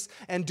abuse,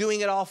 and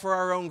doing it all for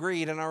our own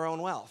greed and our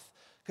own wealth.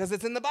 Because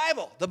it's in the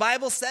Bible. The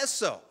Bible says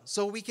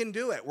so we can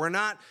do it. We're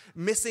not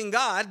missing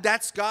God.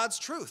 That's God's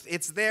truth.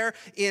 It's there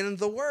in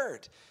the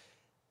Word.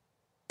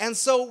 And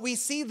so we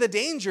see the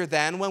danger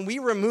then when we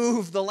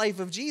remove the life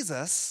of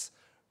Jesus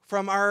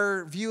from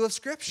our view of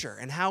Scripture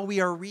and how we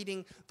are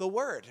reading the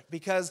Word.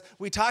 Because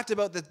we talked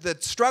about the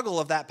struggle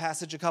of that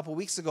passage a couple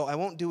weeks ago. I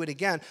won't do it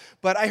again.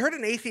 But I heard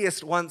an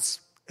atheist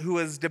once who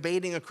was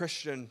debating a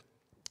Christian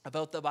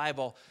about the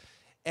Bible.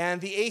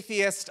 And the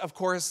atheist, of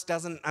course,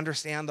 doesn't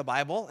understand the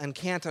Bible and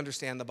can't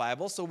understand the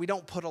Bible, so we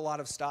don't put a lot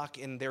of stock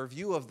in their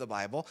view of the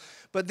Bible.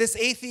 But this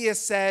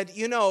atheist said,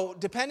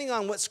 depending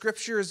on what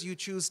scriptures you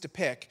choose to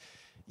pick,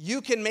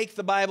 you can make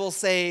the Bible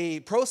say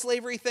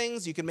pro-slavery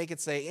things, you can make it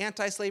say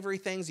anti-slavery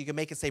things, you can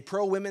make it say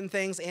pro-women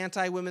things,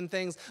 anti-women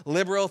things,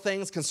 liberal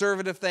things,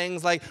 conservative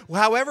things,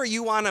 however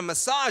you want to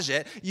massage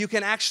it, you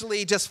can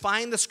actually just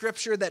find the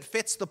scripture that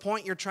fits the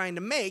point you're trying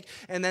to make,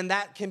 and then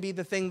that can be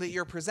the thing that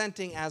you're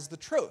presenting as the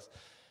truth.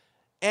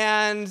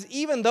 And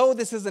even though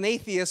this is an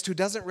atheist who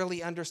doesn't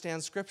really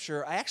understand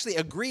Scripture, I actually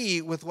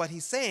agree with what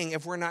he's saying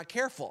if we're not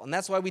careful. And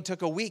that's why we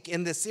took a week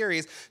in this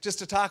series just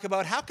to talk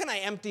about how can I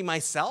empty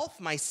myself,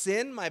 my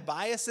sin, my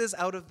biases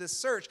out of this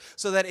search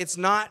so that it's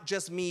not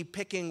just me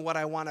picking what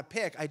I want to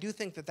pick. I do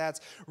think that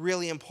that's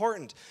really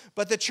important.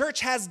 But the church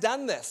has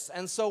done this.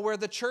 And so where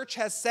the church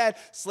has said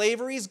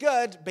slavery is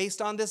good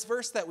based on this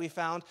verse that we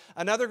found,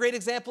 another great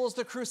example is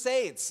the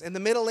Crusades. In the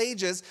Middle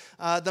Ages,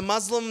 the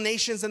Muslim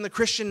nations and the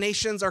Christian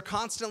nations are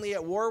constantly constantly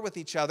at war with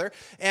each other.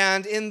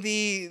 And in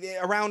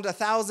around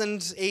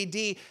 1000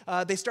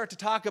 AD, they start to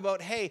talk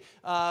about, hey,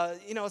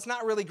 it's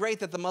not really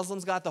great that the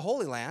Muslims got the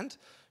Holy Land,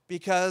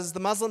 because the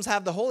Muslims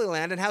have the Holy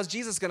Land, and how's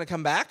Jesus going to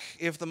come back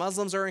if the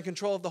Muslims are in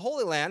control of the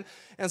Holy Land?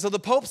 And so the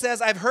Pope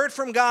says, I've heard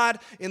from God,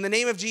 in the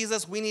name of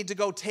Jesus, we need to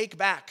go take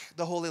back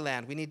the Holy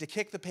Land. We need to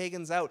kick the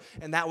pagans out,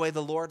 and that way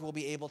the Lord will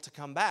be able to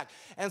come back.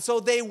 And so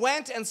they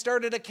went and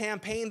started a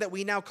campaign that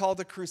we now call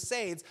the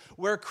Crusades,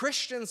 where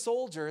Christian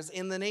soldiers,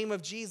 in the name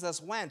of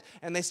Jesus, went,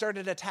 and they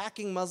started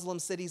attacking Muslim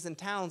cities and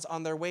towns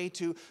on their way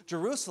to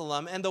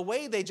Jerusalem. And the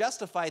way they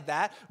justified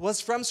that was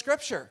from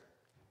Scripture.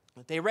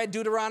 They read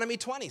Deuteronomy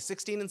 20,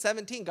 16 and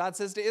 17. God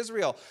says to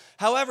Israel,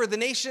 however, in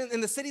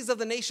the cities of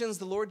the nations,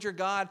 the Lord your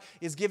God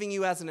is giving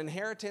you as an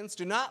inheritance.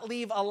 Do not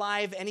leave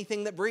alive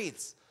anything that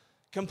breathes.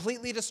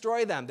 Completely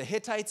destroy them, the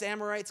Hittites,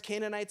 Amorites,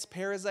 Canaanites,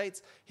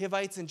 Perizzites,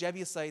 Hivites, and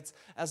Jebusites,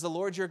 as the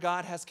Lord your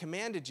God has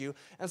commanded you.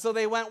 And so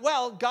they went,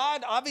 well,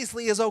 God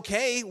obviously is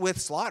okay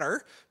with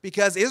slaughter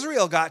because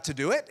Israel got to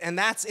do it, and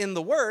that's in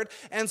the word.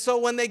 And so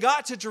when they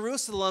got to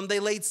Jerusalem, they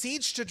laid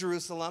siege to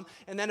Jerusalem,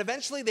 and then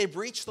eventually they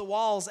breached the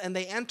walls, and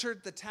they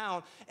entered the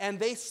town, and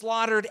they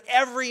slaughtered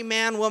every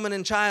man, woman,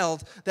 and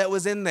child that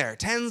was in there,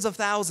 tens of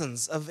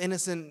thousands of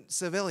innocent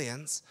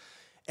civilians,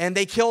 and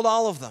they killed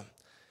all of them.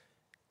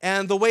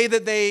 And the way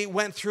that they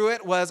went through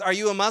it was, are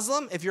you a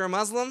Muslim? If you're a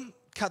Muslim,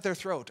 cut their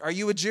throat. Are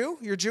you a Jew?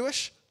 You're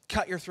Jewish?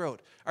 Cut your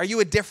throat. Are you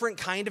a different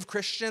kind of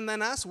Christian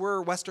than us?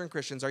 We're Western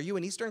Christians. Are you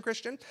an Eastern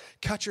Christian?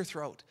 Cut your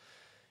throat.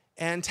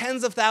 And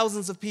tens of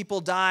thousands of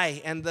people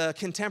die, and the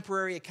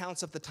contemporary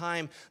accounts of the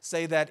time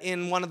say that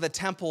in one of the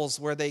temples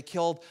where they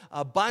killed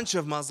a bunch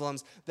of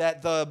Muslims,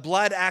 that the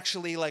blood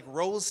actually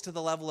rose to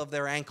the level of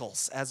their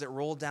ankles as it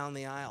rolled down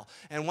the aisle.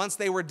 And once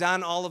they were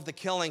done all of the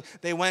killing,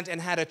 they went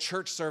and had a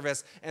church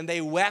service, and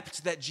they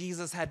wept that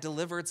Jesus had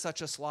delivered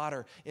such a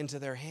slaughter into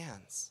their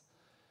hands.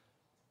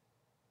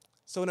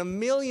 So in a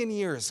million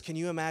years, can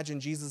you imagine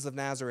Jesus of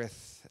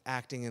Nazareth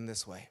acting in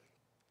this way?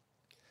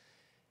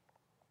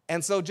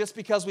 And so just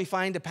because we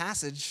find a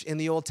passage in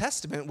the Old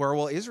Testament where,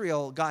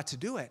 Israel got to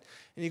do it,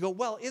 and you go,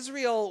 well,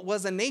 Israel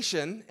was a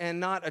nation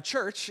and not a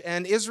church,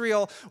 and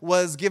Israel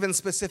was given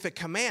specific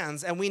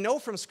commands, and we know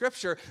from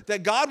Scripture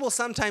that God will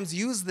sometimes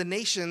use the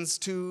nations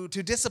to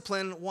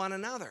discipline one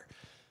another.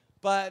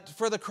 But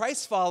for the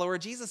Christ follower,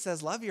 Jesus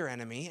says, love your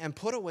enemy and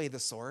put away the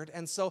sword.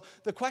 And so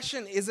the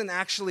question isn't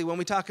actually, when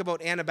we talk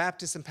about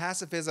Anabaptists and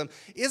pacifism,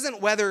 isn't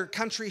whether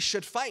countries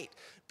should fight.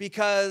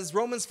 Because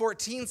Romans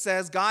 14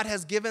 says God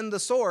has given the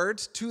sword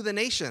to the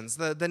nations.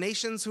 The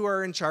nations who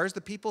are in charge,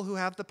 the people who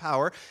have the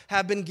power,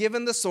 have been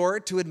given the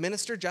sword to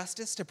administer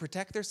justice, to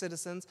protect their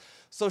citizens.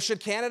 So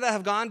should Canada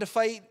have gone to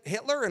fight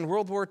Hitler in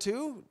World War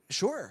II?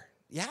 Sure.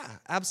 Yeah,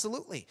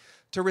 absolutely.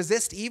 To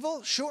resist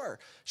evil? Sure.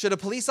 Should a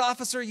police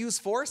officer use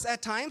force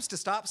at times to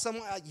stop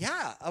someone?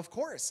 Yeah, of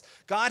course.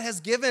 God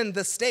has given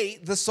the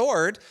state the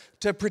sword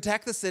to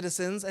protect the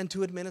citizens and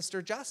to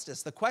administer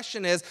justice. The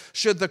question is,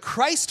 should the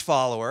Christ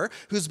follower,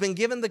 who's been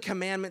given the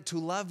commandment to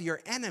love your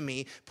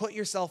enemy, put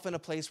yourself in a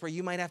place where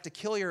you might have to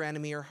kill your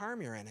enemy or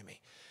harm your enemy?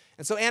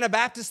 And so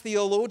Anabaptist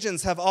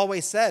theologians have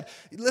always said,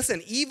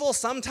 listen, evil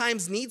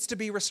sometimes needs to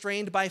be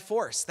restrained by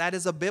force. That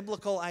is a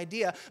biblical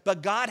idea,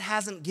 but God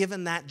hasn't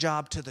given that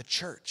job to the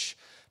church.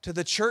 To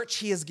the church,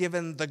 he has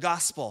given the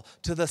gospel.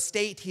 To the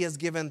state, he has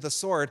given the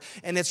sword.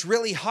 And it's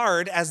really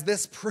hard, as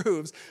this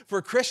proves,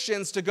 for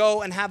Christians to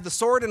go and have the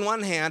sword in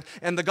one hand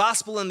and the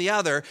gospel in the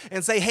other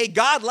and say, hey,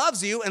 God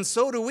loves you and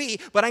so do we,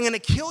 but I'm going to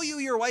kill you,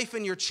 your wife,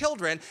 and your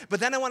children,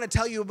 but then I want to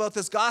tell you about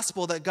this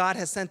gospel that God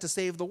has sent to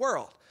save the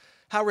world.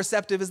 How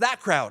receptive is that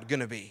crowd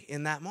going to be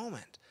in that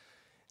moment?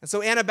 And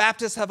so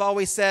Anabaptists have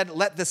always said,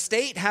 let the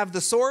state have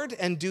the sword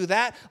and do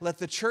that. Let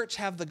the church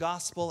have the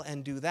gospel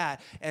and do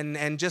that.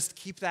 And just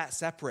keep that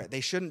separate. They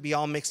shouldn't be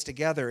all mixed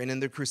together. And in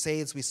the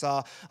Crusades, we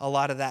saw a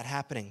lot of that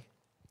happening.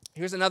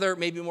 Here's another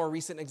maybe more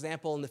recent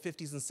example in the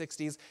 50s and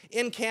 60s.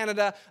 In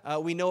Canada,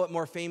 we know it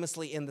more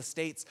famously in the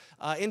States.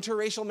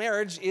 Interracial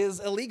marriage is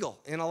illegal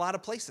in a lot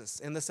of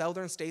places in the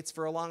southern states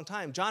for a long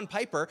time. John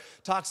Piper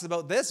talks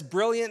about this,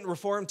 brilliant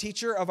Reformed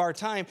teacher of our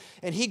time,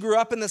 and he grew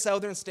up in the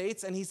southern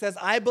states, and he says,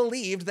 I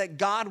believed that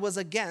God was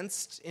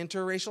against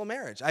interracial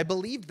marriage. I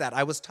believed that.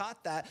 I was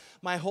taught that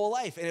my whole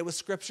life, and it was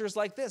scriptures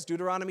like this,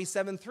 Deuteronomy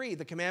 7:3,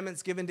 the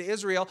commandments given to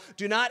Israel,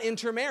 do not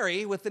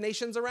intermarry with the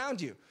nations around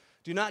you.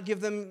 Do not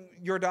give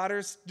your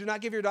daughters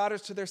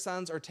to their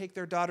sons or take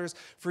their daughters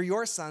for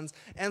your sons.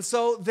 And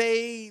so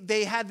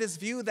they had this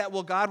view that,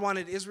 well, God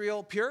wanted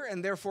Israel pure,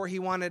 and therefore he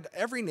wanted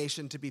every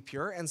nation to be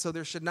pure. And so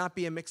there should not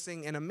be a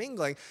mixing and a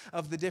mingling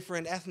of the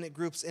different ethnic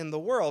groups in the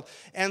world.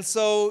 And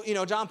so,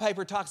 John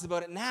Piper talks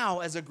about it now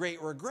as a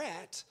great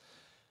regret.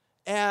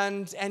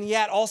 And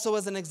yet also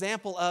as an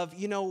example of,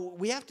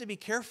 we have to be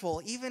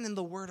careful, even in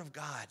the Word of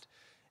God.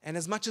 And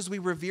as much as we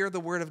revere the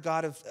Word of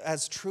God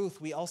as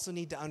truth, we also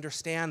need to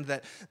understand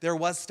that there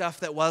was stuff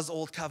that was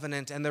Old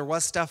Covenant and there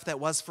was stuff that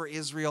was for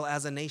Israel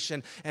as a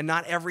nation, and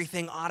not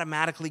everything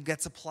automatically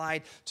gets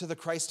applied to the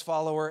Christ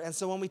follower. And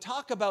so when we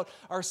talk about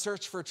our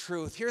search for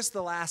truth, here's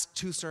the last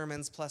 2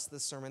 sermons plus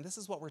this sermon. This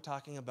is what we're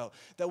talking about.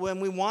 That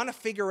when we want to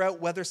figure out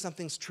whether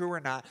something's true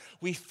or not,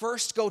 we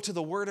first go to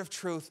the Word of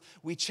truth,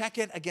 we check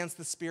it against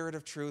the Spirit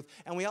of truth,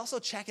 and we also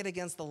check it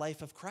against the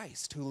life of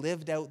Christ, who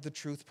lived out the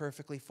truth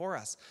perfectly for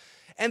us.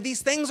 And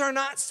these things are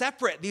not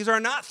separate. These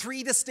are not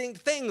 3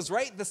 distinct things,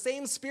 right? The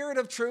same Spirit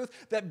of truth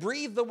that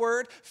breathed the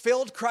Word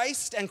filled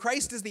Christ, and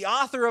Christ is the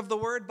author of the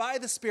Word by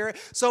the Spirit.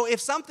 So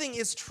if something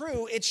is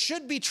true, it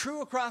should be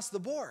true across the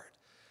board.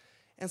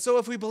 And so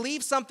if we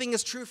believe something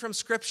is true from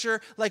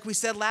Scripture, like we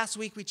said last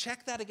week, we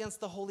check that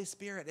against the Holy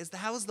Spirit.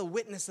 How is the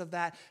witness of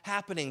that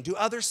happening? Do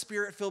other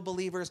Spirit-filled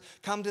believers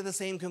come to the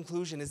same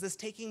conclusion? Is this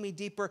taking me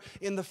deeper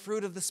in the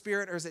fruit of the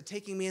Spirit, or is it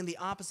taking me in the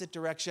opposite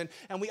direction?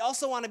 And we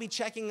also want to be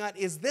checking out,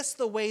 is this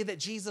the way that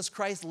Jesus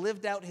Christ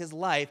lived out his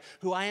life,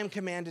 who I am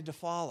commanded to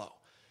follow?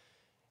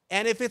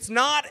 And if it's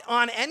not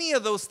on any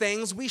of those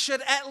things, we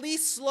should at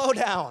least slow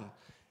down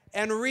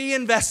and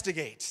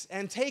reinvestigate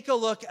and take a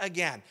look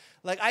again.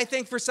 Like, I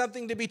think for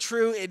something to be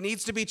true, it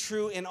needs to be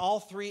true in all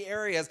 3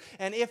 areas.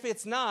 And if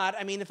it's not,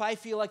 if I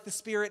feel like the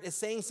Spirit is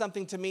saying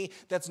something to me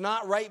that's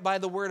not right by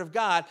the Word of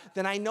God,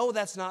 then I know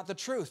that's not the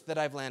truth that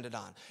I've landed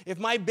on. If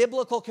my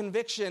biblical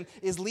conviction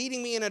is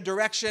leading me in a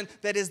direction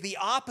that is the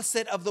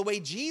opposite of the way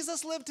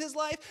Jesus lived his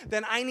life,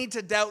 then I need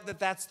to doubt that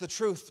that's the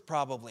truth,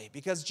 probably,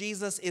 because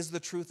Jesus is the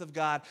truth of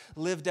God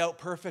lived out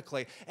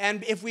perfectly.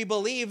 And if we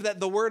believe that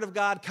the Word of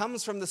God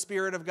comes from the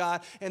Spirit of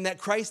God and that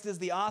Christ is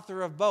the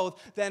author of both,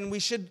 then we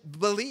should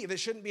believe it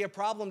shouldn't be a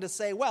problem to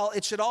say, well,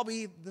 it should all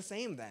be the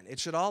same then. It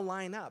should all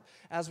line up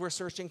as we're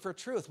searching for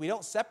truth. We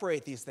don't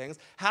separate these things.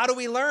 How do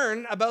we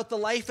learn about the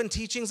life and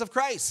teachings of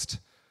Christ?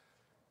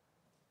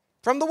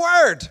 From the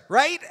Word,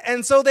 right?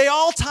 And so they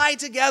all tie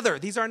together.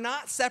 These are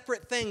not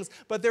separate things,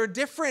 but they're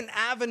different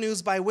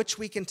avenues by which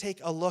we can take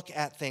a look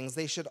at things.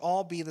 They should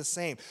all be the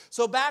same.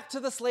 So back to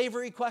the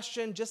slavery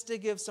question, just to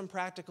give some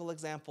practical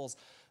examples.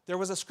 There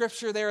was a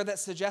scripture there that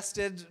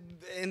suggested,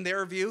 in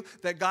their view,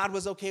 that God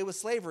was okay with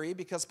slavery,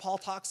 because Paul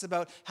talks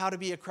about how to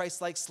be a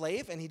Christ-like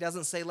slave, and he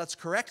doesn't say, let's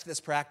correct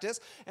this practice.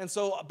 And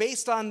so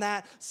based on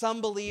that,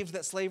 some believed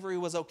that slavery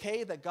was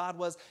okay, that God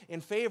was in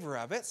favor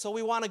of it. So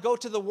we want to go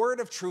to the Word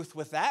of truth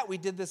with that. We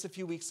did this a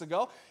few weeks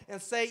ago, and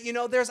say,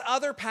 there's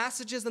other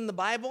passages in the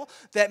Bible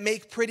that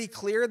make pretty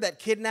clear that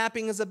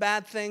kidnapping is a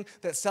bad thing,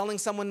 that selling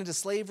someone into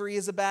slavery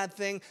is a bad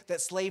thing,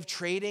 that slave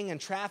trading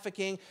and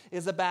trafficking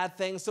is a bad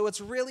thing. So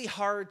it's really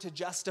hard to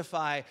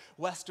justify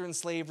Western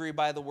slavery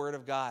by the Word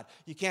of God.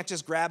 You can't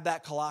just grab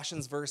that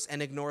Colossians verse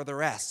and ignore the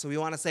rest. So we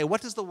want to say,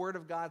 what does the Word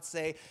of God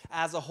say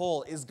as a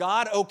whole? Is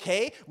God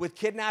okay with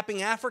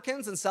kidnapping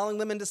Africans and selling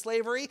them into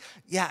slavery?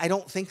 Yeah, I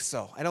don't think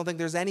so. I don't think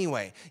there's any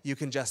way you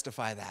can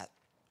justify that.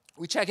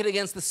 We check it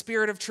against the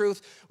Spirit of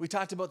truth. We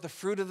talked about the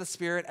fruit of the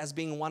Spirit as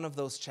being one of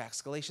those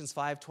checks. Galatians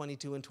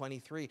 5:22 and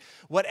 23.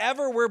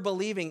 Whatever we're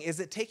believing, is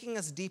it taking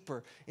us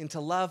deeper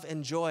into love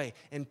and joy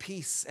and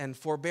peace and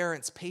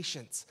forbearance,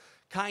 patience,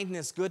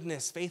 kindness,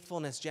 goodness,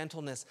 faithfulness,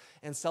 gentleness,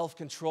 and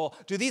self-control?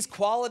 Do these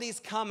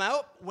qualities come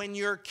out when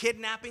you're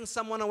kidnapping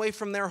someone away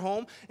from their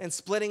home and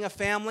splitting a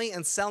family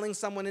and selling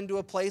someone into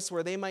a place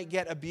where they might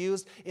get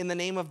abused in the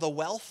name of the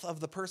wealth of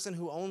the person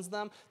who owns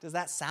them? Does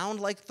that sound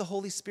like the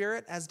Holy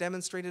Spirit as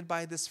demonstrated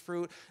by this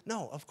fruit?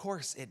 No, of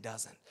course it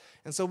doesn't.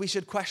 And so we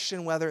should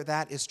question whether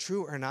that is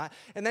true or not.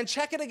 And then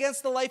check it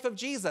against the life of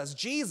Jesus.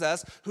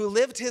 Jesus, who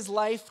lived his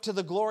life to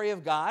the glory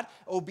of God,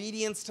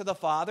 obedience to the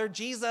Father.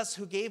 Jesus,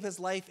 who gave his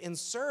life in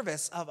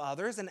service of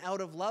others and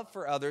out of love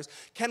for others.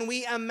 Can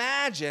we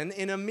imagine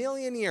in a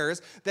million years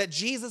that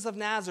Jesus of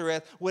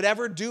Nazareth would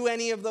ever do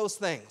any of those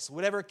things,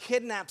 would ever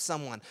kidnap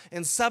someone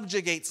and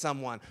subjugate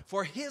someone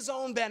for his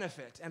own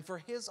benefit and for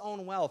his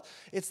own wealth?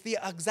 It's the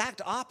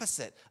exact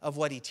opposite of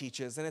what he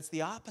teaches, and it's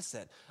the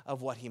opposite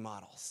of what he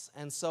models.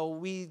 And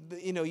so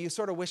you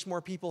sort of wish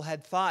more people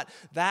had thought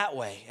that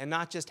way, and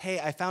not just,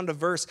 hey, I found a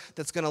verse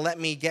that's going to let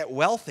me get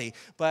wealthy,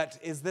 but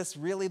is this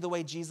really the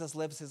way Jesus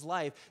lives his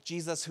life?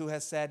 Jesus, who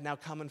has said, now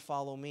come and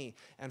follow me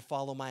and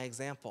follow my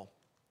example.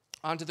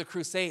 On to the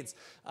Crusades.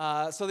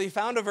 So they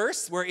found a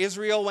verse where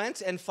Israel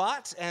went and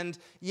fought, and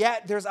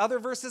yet there's other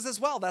verses as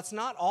well. That's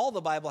not all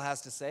the Bible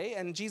has to say.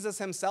 And Jesus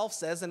himself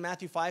says in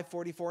Matthew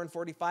 5:44 and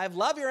 45,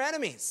 love your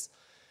enemies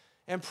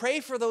and pray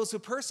for those who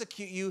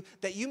persecute you,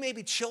 that you may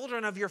be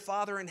children of your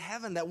Father in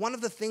heaven. That one of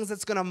the things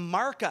that's going to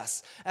mark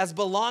us as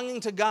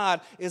belonging to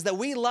God is that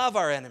we love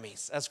our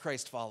enemies as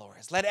Christ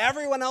followers. Let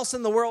everyone else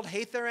in the world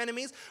hate their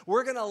enemies.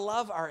 We're going to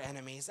love our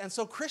enemies. And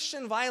so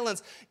Christian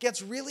violence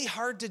gets really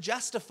hard to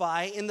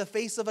justify in the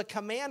face of a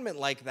commandment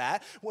like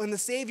that. When the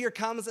Savior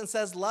comes and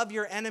says, love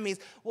your enemies,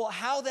 well,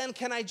 how then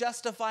can I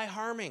justify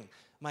harming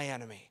my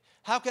enemy?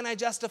 How can I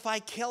justify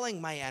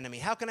killing my enemy?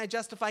 How can I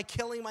justify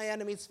killing my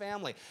enemy's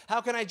family? How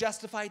can I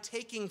justify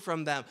taking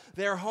from them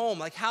their home?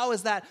 Like, how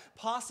is that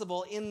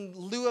possible in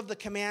lieu of the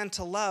command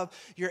to love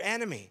your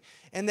enemy?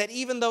 And that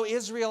even though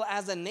Israel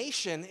as a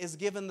nation is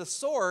given the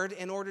sword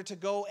in order to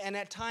go and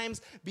at times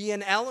be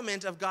an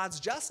element of God's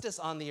justice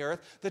on the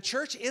earth, the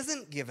church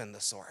isn't given the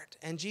sword.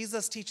 And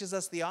Jesus teaches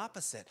us the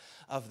opposite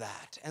of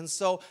that. And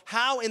so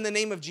how in the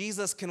name of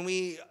Jesus can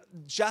we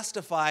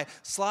justify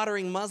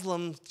slaughtering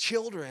Muslim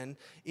children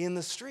in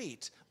the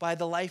street by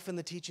the life and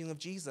the teaching of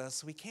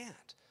Jesus? We can't.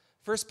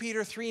 1 Peter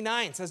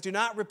 3:9 says, do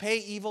not repay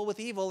evil with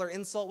evil or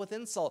insult with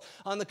insult.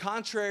 On the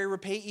contrary,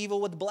 repay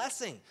evil with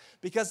blessing,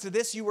 because to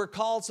this you were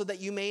called so that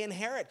you may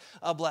inherit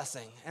a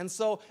blessing. And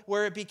so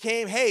where it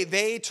became, hey,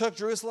 they took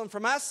Jerusalem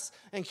from us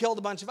and killed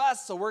a bunch of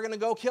us, so we're going to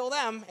go kill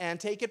them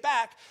and take it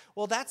back.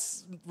 Well,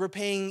 that's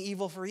repaying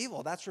evil for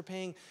evil. That's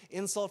repaying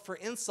insult for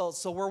insult.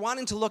 So we're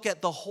wanting to look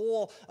at the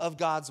whole of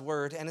God's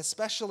word, and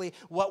especially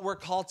what we're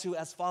called to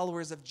as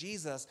followers of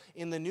Jesus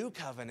in the new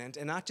covenant,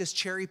 and not just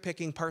cherry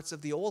picking parts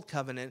of the old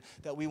covenant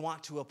that we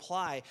want to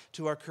apply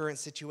to our current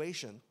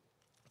situation.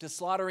 Does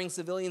slaughtering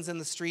civilians in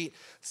the street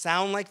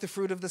sound like the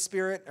fruit of the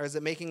Spirit? Or is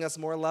it making us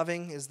more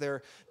loving? Is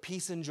there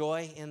peace and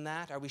joy in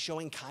that? Are we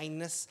showing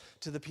kindness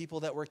to the people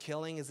that we're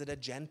killing? Is it a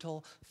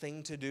gentle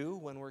thing to do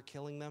when we're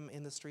killing them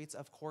in the streets?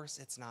 Of course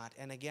it's not.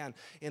 And again,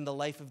 in the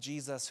life of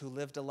Jesus, who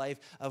lived a life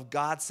of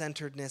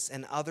God-centeredness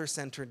and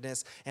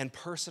other-centeredness and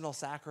personal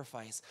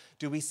sacrifice,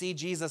 do we see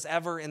Jesus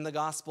ever in the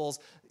Gospels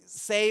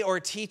say or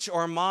teach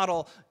or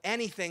model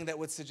anything that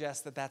would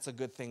suggest that that's a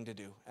good thing to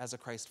do as a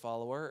Christ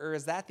follower? Or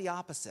is that the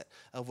opposite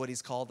of what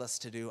he's called us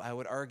to do? I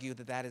would argue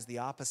that that is the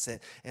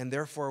opposite, and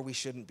therefore we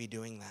shouldn't be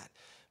doing that.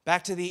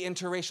 Back to the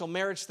interracial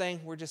marriage thing.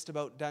 We're just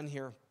about done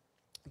here.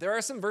 There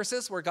are some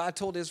verses where God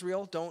told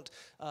Israel, don't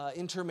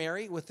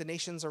intermarry with the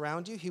nations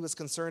around you. He was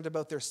concerned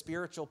about their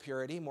spiritual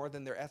purity more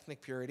than their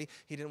ethnic purity.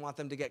 He didn't want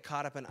them to get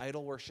caught up in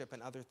idol worship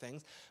and other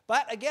things.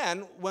 But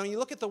again, when you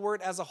look at the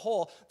word as a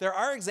whole, there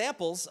are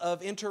examples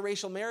of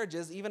interracial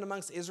marriages, even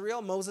amongst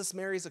Israel. Moses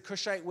marries a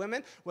Cushite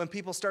woman. When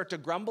people start to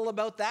grumble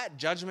about that,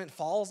 judgment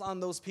falls on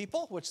those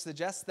people, which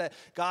suggests that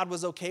God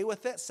was okay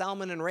with it.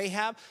 Salmon and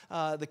Rahab,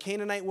 the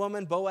Canaanite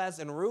woman, Boaz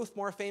and Ruth,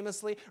 more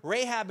famously.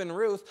 Rahab and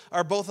Ruth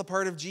are both a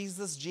part of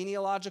Jesus'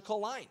 genealogical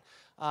line,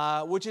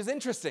 which is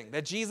interesting,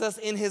 that Jesus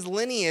in his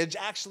lineage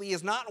actually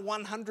is not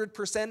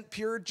 100%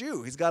 pure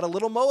Jew. He's got a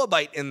little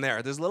Moabite in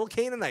there. There's a little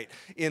Canaanite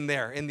in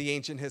there in the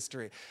ancient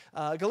history.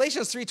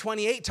 Galatians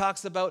 3:28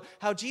 talks about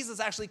how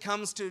Jesus actually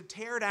comes to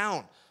tear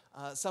down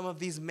some of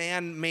these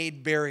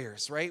man-made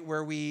barriers, right?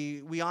 Where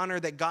we honor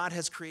that God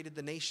has created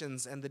the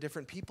nations and the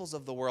different peoples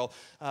of the world.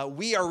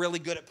 We are really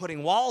good at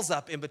putting walls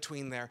up in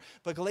between there.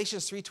 But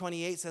Galatians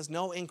 3:28 says,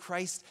 no, in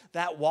Christ,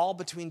 that wall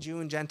between Jew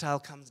and Gentile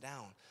comes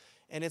down.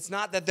 And it's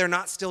not that they're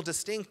not still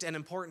distinct and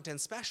important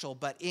and special,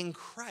 but in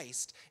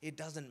Christ, it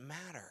doesn't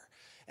matter.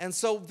 And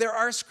so there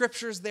are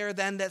scriptures there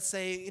then that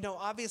say,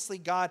 obviously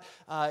God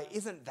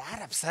isn't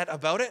that upset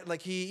about it.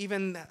 Like he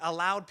even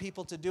allowed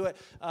people to do it,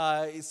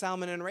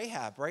 Salmon and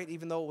Rahab, right?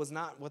 Even though it was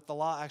not what the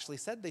law actually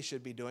said they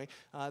should be doing,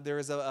 there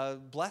is a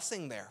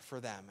blessing there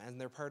for them,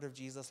 and they're part of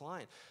Jesus'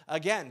 line.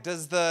 Again,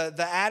 does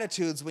the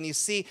attitudes, when you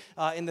see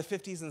in the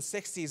 50s and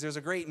 60s, there's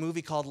a great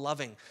movie called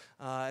Loving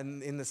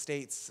in the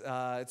States.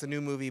 It's a new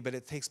movie, but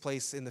it takes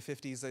place in the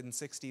 50s and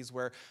 60s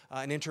where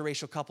an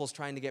interracial couple is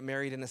trying to get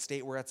married in a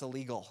state where it's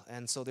illegal.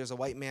 And so there's a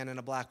white man and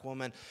a black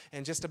woman,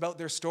 and just about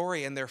their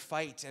story and their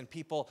fight, and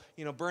people,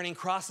 burning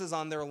crosses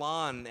on their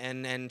lawn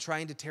and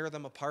trying to tear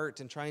them apart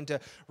and trying to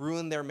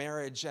ruin their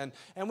marriage. And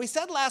we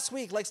said last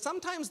week, like,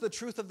 sometimes the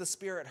truth of the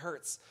Spirit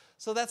hurts.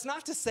 So that's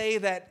not to say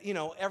that,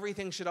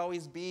 everything should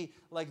always be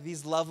like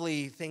these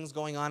lovely things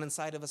going on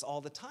inside of us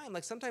all the time.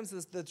 Like, sometimes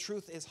the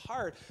truth is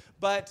hard.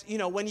 But,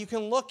 when you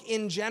can look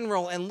in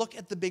general and look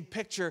at the big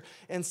picture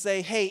and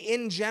say, hey,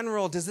 in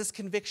general, does this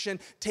conviction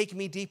take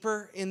me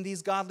deeper in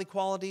these godly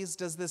qualities?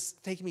 Does this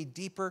take me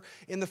deeper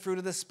in the fruit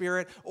of the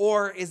Spirit?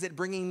 Or is it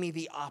bringing me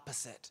the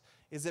opposite?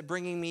 Is it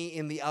bringing me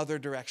in the other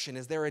direction?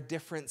 Is there a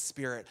different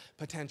spirit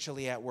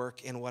potentially at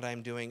work in what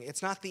I'm doing?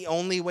 It's not the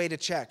only way to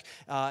check.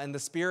 And the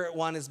spirit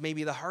one is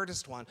maybe the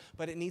hardest one,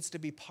 but it needs to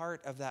be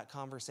part of that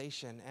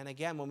conversation. And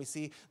again, when we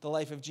see the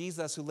life of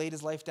Jesus, who laid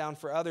his life down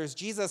for others,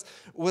 Jesus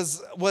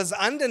was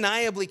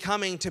undeniably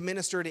coming to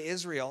minister to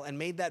Israel and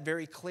made that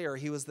very clear.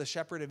 He was the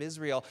shepherd of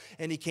Israel,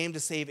 and he came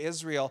to save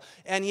Israel,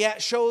 and yet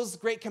shows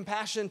great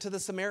compassion to the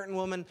Samaritan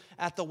woman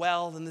at the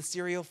well and the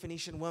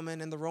Syro-Phoenician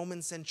woman and the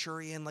Roman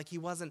centurion. Like, he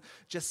wasn't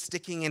just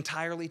sticking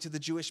entirely to the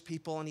Jewish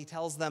people, and he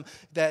tells them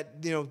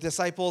that,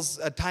 disciples,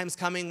 a time's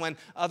coming when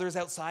others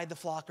outside the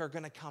flock are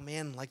going to come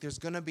in. Like, there's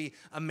going to be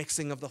a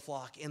mixing of the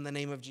flock in the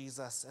name of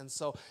Jesus. And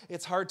so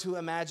it's hard to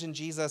imagine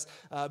Jesus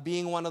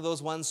being one of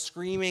those ones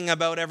screaming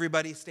about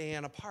everybody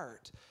staying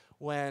apart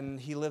when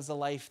he lives a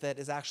life that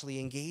is actually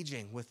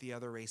engaging with the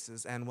other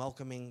races and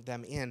welcoming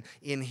them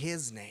in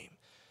his name.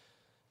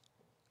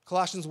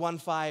 Colossians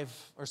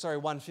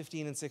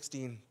 1:15 and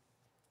 16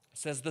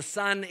 says, the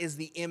Son is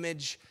the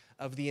image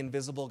of the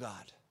invisible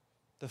God,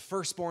 the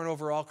firstborn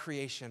over all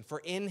creation. For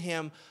in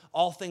him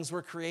all things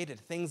were created,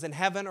 things in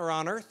heaven or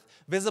on earth,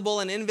 visible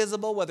and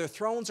invisible, whether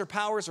thrones or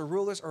powers or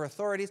rulers or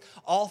authorities,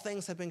 all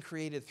things have been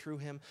created through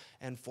him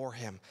and for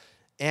him.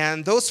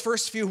 And those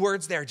first few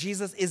words there,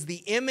 Jesus is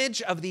the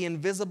image of the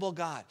invisible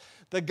God.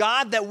 The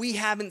God that we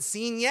haven't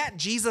seen yet,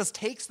 Jesus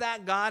takes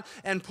that God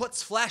and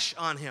puts flesh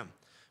on him.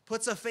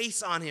 Puts a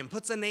face on him,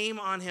 puts a name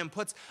on him,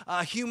 puts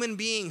a human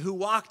being who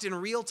walked in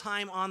real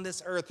time on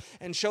this earth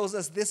and shows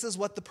us this is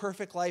what the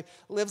perfect life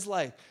lives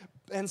like.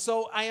 And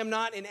so I am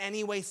not in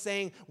any way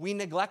saying we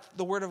neglect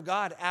the word of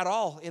God at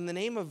all in the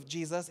name of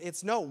Jesus.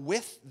 It's no,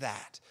 with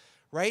that.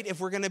 Right? If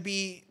we're going to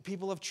be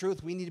people of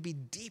truth, we need to be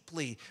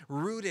deeply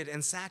rooted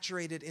and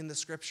saturated in the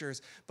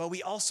scriptures, but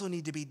we also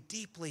need to be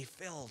deeply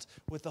filled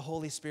with the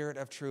Holy Spirit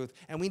of truth.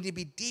 And we need to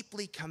be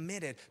deeply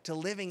committed to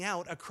living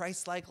out a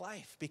Christ-like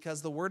life,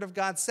 because the word of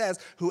God says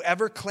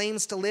whoever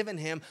claims to live in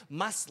him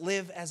must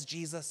live as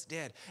Jesus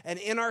did. And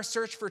in our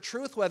search for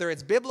truth, whether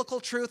it's biblical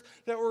truth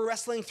that we're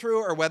wrestling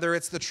through, or whether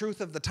it's the truth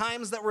of the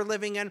times that we're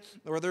living in,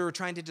 or whether we're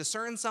trying to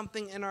discern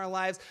something in our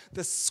lives,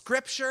 the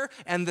scripture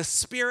and the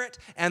Spirit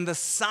and the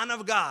Son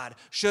of God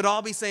should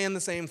all be saying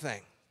the same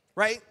thing,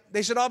 right?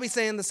 They should all be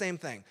saying the same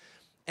thing.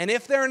 And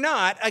if they're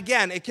not,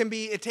 again, it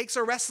takes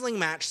a wrestling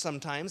match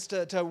sometimes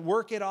to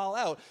work it all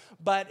out.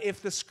 But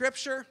if the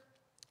scripture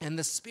and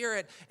the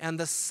Spirit and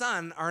the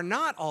Son are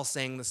not all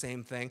saying the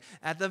same thing,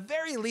 at the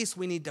very least,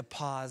 we need to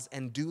pause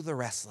and do the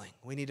wrestling.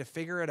 We need to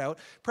figure it out,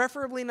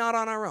 preferably not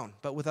on our own,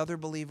 but with other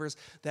believers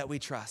that we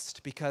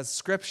trust, because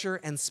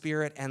Scripture and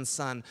Spirit and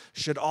Son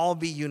should all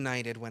be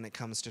united when it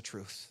comes to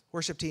truth.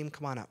 Worship team,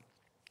 come on up.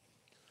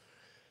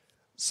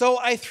 So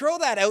I throw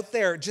that out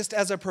there just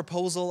as a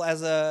proposal,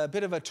 as a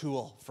bit of a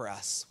tool for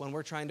us when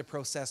we're trying to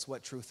process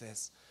what truth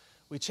is.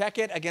 We check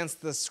it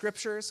against the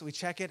scriptures, we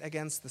check it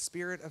against the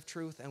Spirit of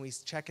truth, and we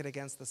check it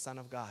against the Son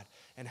of God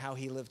and how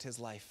he lived his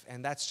life.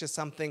 And that's just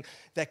something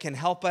that can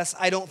help us.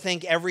 I don't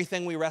think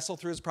everything we wrestle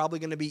through is probably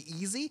going to be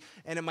easy,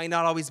 and it might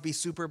not always be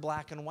super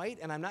black and white,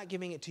 and I'm not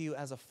giving it to you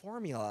as a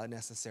formula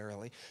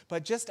necessarily,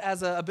 but just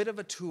as a bit of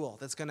a tool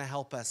that's going to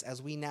help us as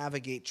we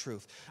navigate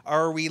truth.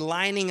 Are we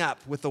lining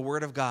up with the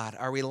Word of God?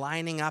 Are we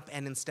lining up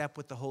and in step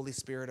with the Holy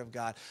Spirit of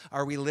God?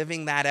 Are we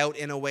living that out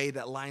in a way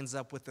that lines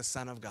up with the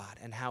Son of God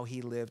and how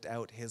he lived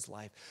out his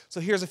life? So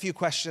here's a few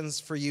questions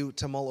for you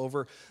to mull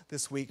over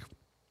this week.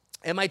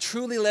 Am I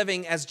truly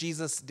living as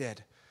Jesus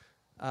did?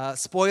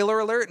 Spoiler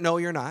alert, no,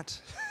 you're not.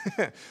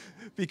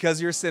 Because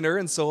you're a sinner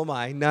and so am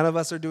I. None of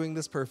us are doing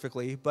this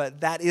perfectly,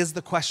 but that is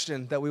the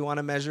question that we want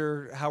to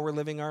measure how we're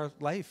living our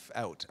life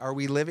out. Are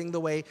we living the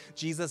way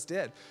Jesus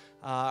did?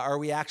 Are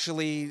we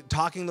actually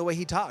talking the way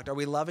he talked? Are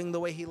we loving the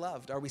way he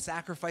loved? Are we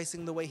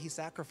sacrificing the way he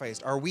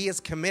sacrificed? Are we as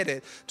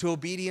committed to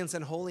obedience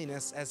and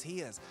holiness as he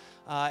is?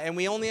 And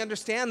we only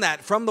understand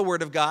that from the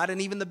Word of God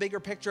and even the bigger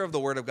picture of the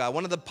Word of God.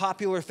 One of the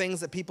popular things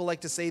that people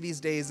like to say these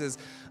days is,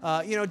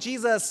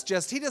 Jesus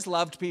he just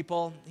loved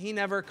people. He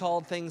never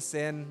called things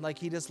sin. Like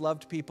he just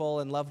loved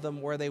people and loved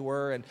them where they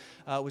were, and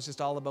it was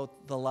just all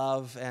about the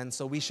love. And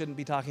so we shouldn't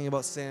be talking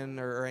about sin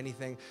or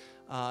anything.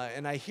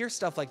 And I hear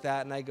stuff like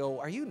that and I go,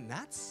 are you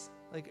nuts?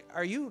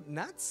 Are you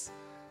nuts?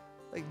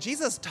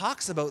 Jesus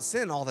talks about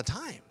sin all the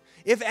time.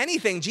 If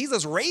anything,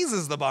 Jesus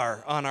raises the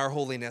bar on our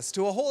holiness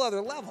to a whole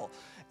other level.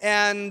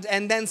 And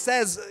then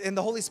says, and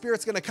the Holy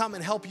Spirit's going to come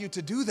and help you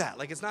to do that.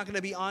 It's not going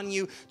to be on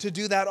you to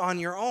do that on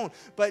your own.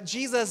 But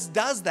Jesus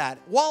does that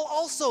while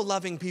also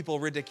loving people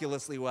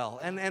ridiculously well.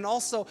 And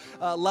also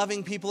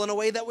loving people in a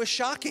way that was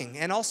shocking.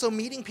 And also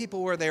meeting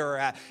people where they were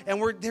at.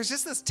 And there's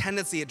just this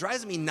tendency, it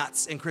drives me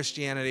nuts in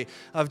Christianity,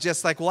 of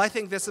just I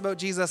think this about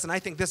Jesus and I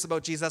think this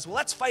about Jesus. Well,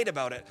 let's fight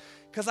about it.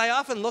 Because I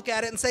often look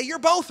at it and say, you're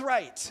both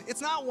right.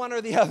 It's not one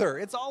or the other.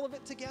 It's all of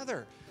it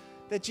together.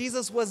 That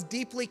Jesus was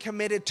deeply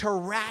committed to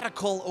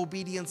radical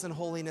obedience and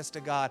holiness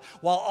to God,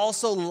 while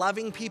also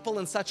loving people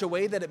in such a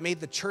way that it made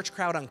the church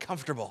crowd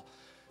uncomfortable.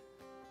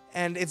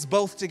 And it's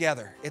both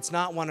together. It's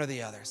not one or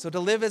the other. So to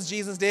live as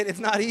Jesus did, it's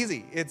not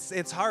easy.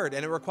 It's hard,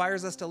 and it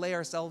requires us to lay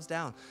ourselves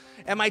down.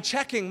 Am I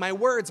checking my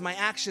words, my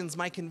actions,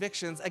 my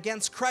convictions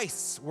against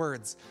Christ's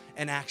words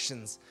and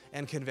actions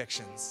and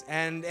convictions?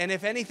 And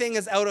if anything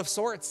is out of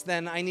sorts,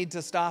 then I need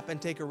to stop and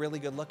take a really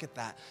good look at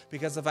that.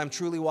 Because if I'm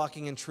truly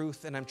walking in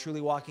truth and I'm truly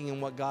walking in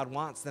what God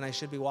wants, then I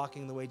should be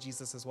walking the way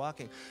Jesus is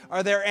walking.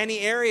 Are there any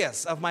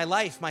areas of my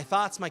life, my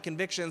thoughts, my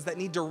convictions that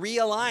need to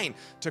realign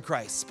to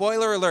Christ?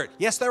 Spoiler alert,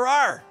 yes, there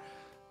are.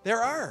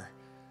 There are.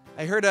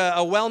 I heard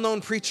a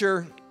well-known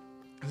preacher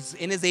who's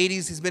in his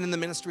 80s. He's been in the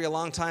ministry a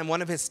long time.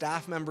 One of his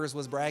staff members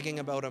was bragging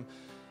about him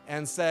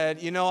and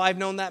said, I've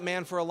known that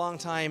man for a long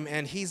time,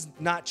 and he's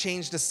not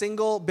changed a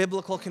single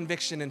biblical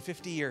conviction in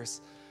 50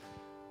 years.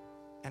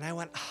 And I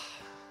went,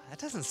 that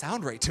doesn't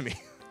sound right to me.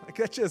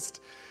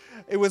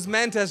 It was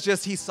meant as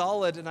just he's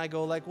solid. And I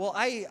go well,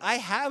 I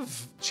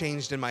have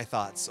changed in my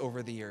thoughts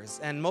over the years.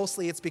 And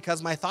mostly it's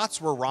because my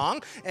thoughts were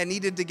wrong and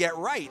needed to get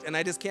right. And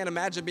I just can't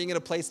imagine being in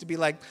a place to be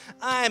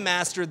I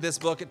mastered this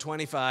book at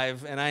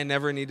 25 and I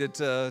never needed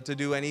to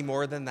do any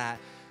more than that.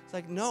 It's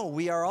like, no,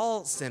 we are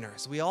all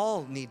sinners. We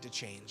all need to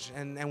change,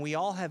 and we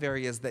all have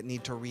areas that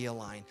need to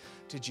realign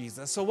to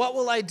Jesus. So what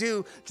will I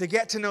do to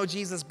get to know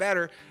Jesus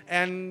better?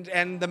 And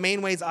the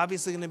main way is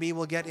obviously going to be,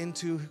 we'll get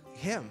into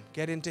him,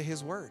 get into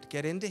his word,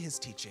 get into his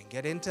teaching,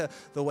 get into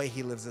the way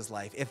he lives his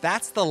life. If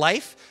that's the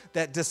life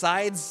that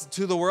decides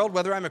to the world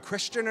whether I'm a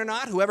Christian or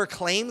not, whoever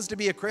claims to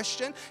be a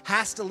Christian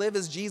has to live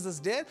as Jesus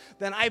did,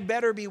 then I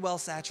better be well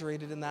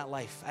saturated in that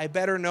life. I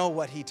better know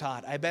what he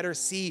taught. I better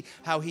see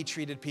how he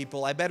treated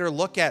people. I better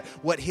look at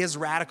what his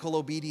radical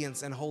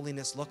obedience and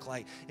holiness look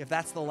like. If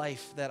that's the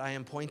life that I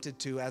am pointed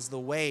to as the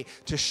way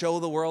to show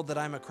the world that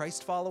I'm a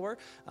Christ follower,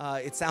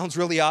 it sounds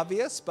really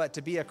obvious, but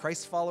to be a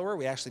Christ follower,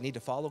 we actually need to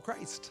follow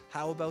Christ.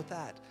 How about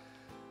that?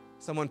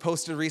 Someone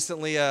posted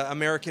recently, an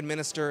American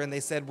minister, and they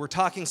said, we're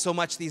talking so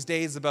much these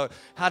days about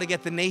how to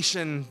get the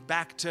nation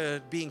back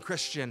to being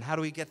Christian. How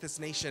do we get this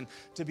nation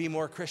to be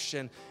more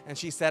Christian? And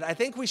she said, I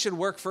think we should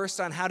work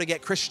first on how to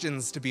get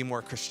Christians to be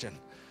more Christian.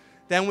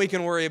 Then we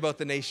can worry about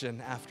the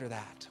nation after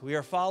that. We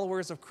are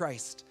followers of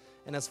Christ.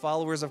 And as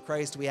followers of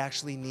Christ, we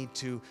actually need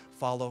to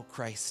follow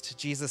Christ.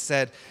 Jesus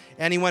said,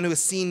 anyone who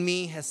has seen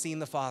me has seen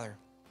the Father.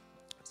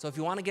 So if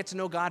you want to get to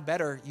know God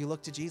better, you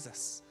look to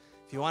Jesus.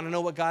 If you want to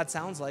know what God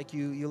sounds like,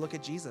 you look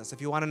at Jesus. If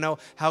you want to know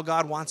how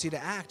God wants you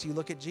to act, you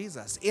look at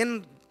Jesus.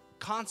 In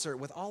concert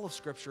with all of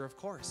Scripture, of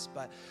course.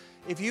 But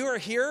if you are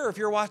here, or if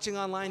you're watching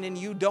online and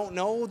you don't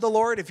know the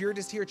Lord, if you're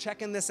just here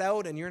checking this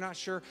out and you're not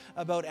sure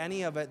about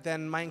any of it,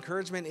 then my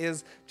encouragement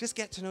is just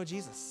get to know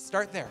Jesus.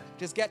 Start there.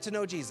 Just get to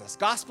know Jesus.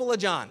 Gospel of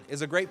John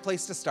is a great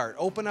place to start.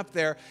 Open up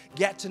there,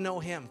 get to know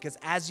him, because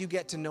as you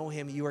get to know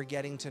him, you are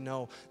getting to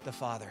know the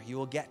Father. You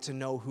will get to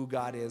know who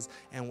God is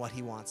and what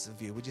he wants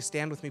of you. Would you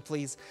stand with me,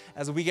 please,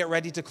 as we get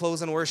ready to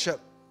close in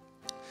worship?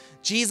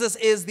 Jesus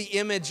is the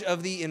image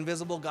of the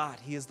invisible God.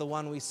 He is the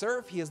one we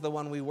serve. He is the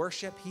one we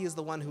worship. He is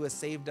the one who has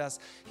saved us.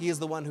 He is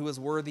the one who is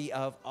worthy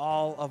of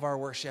all of our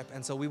worship.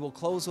 And so we will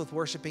close with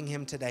worshiping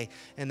him today,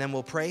 and then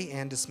we'll pray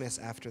and dismiss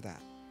after that.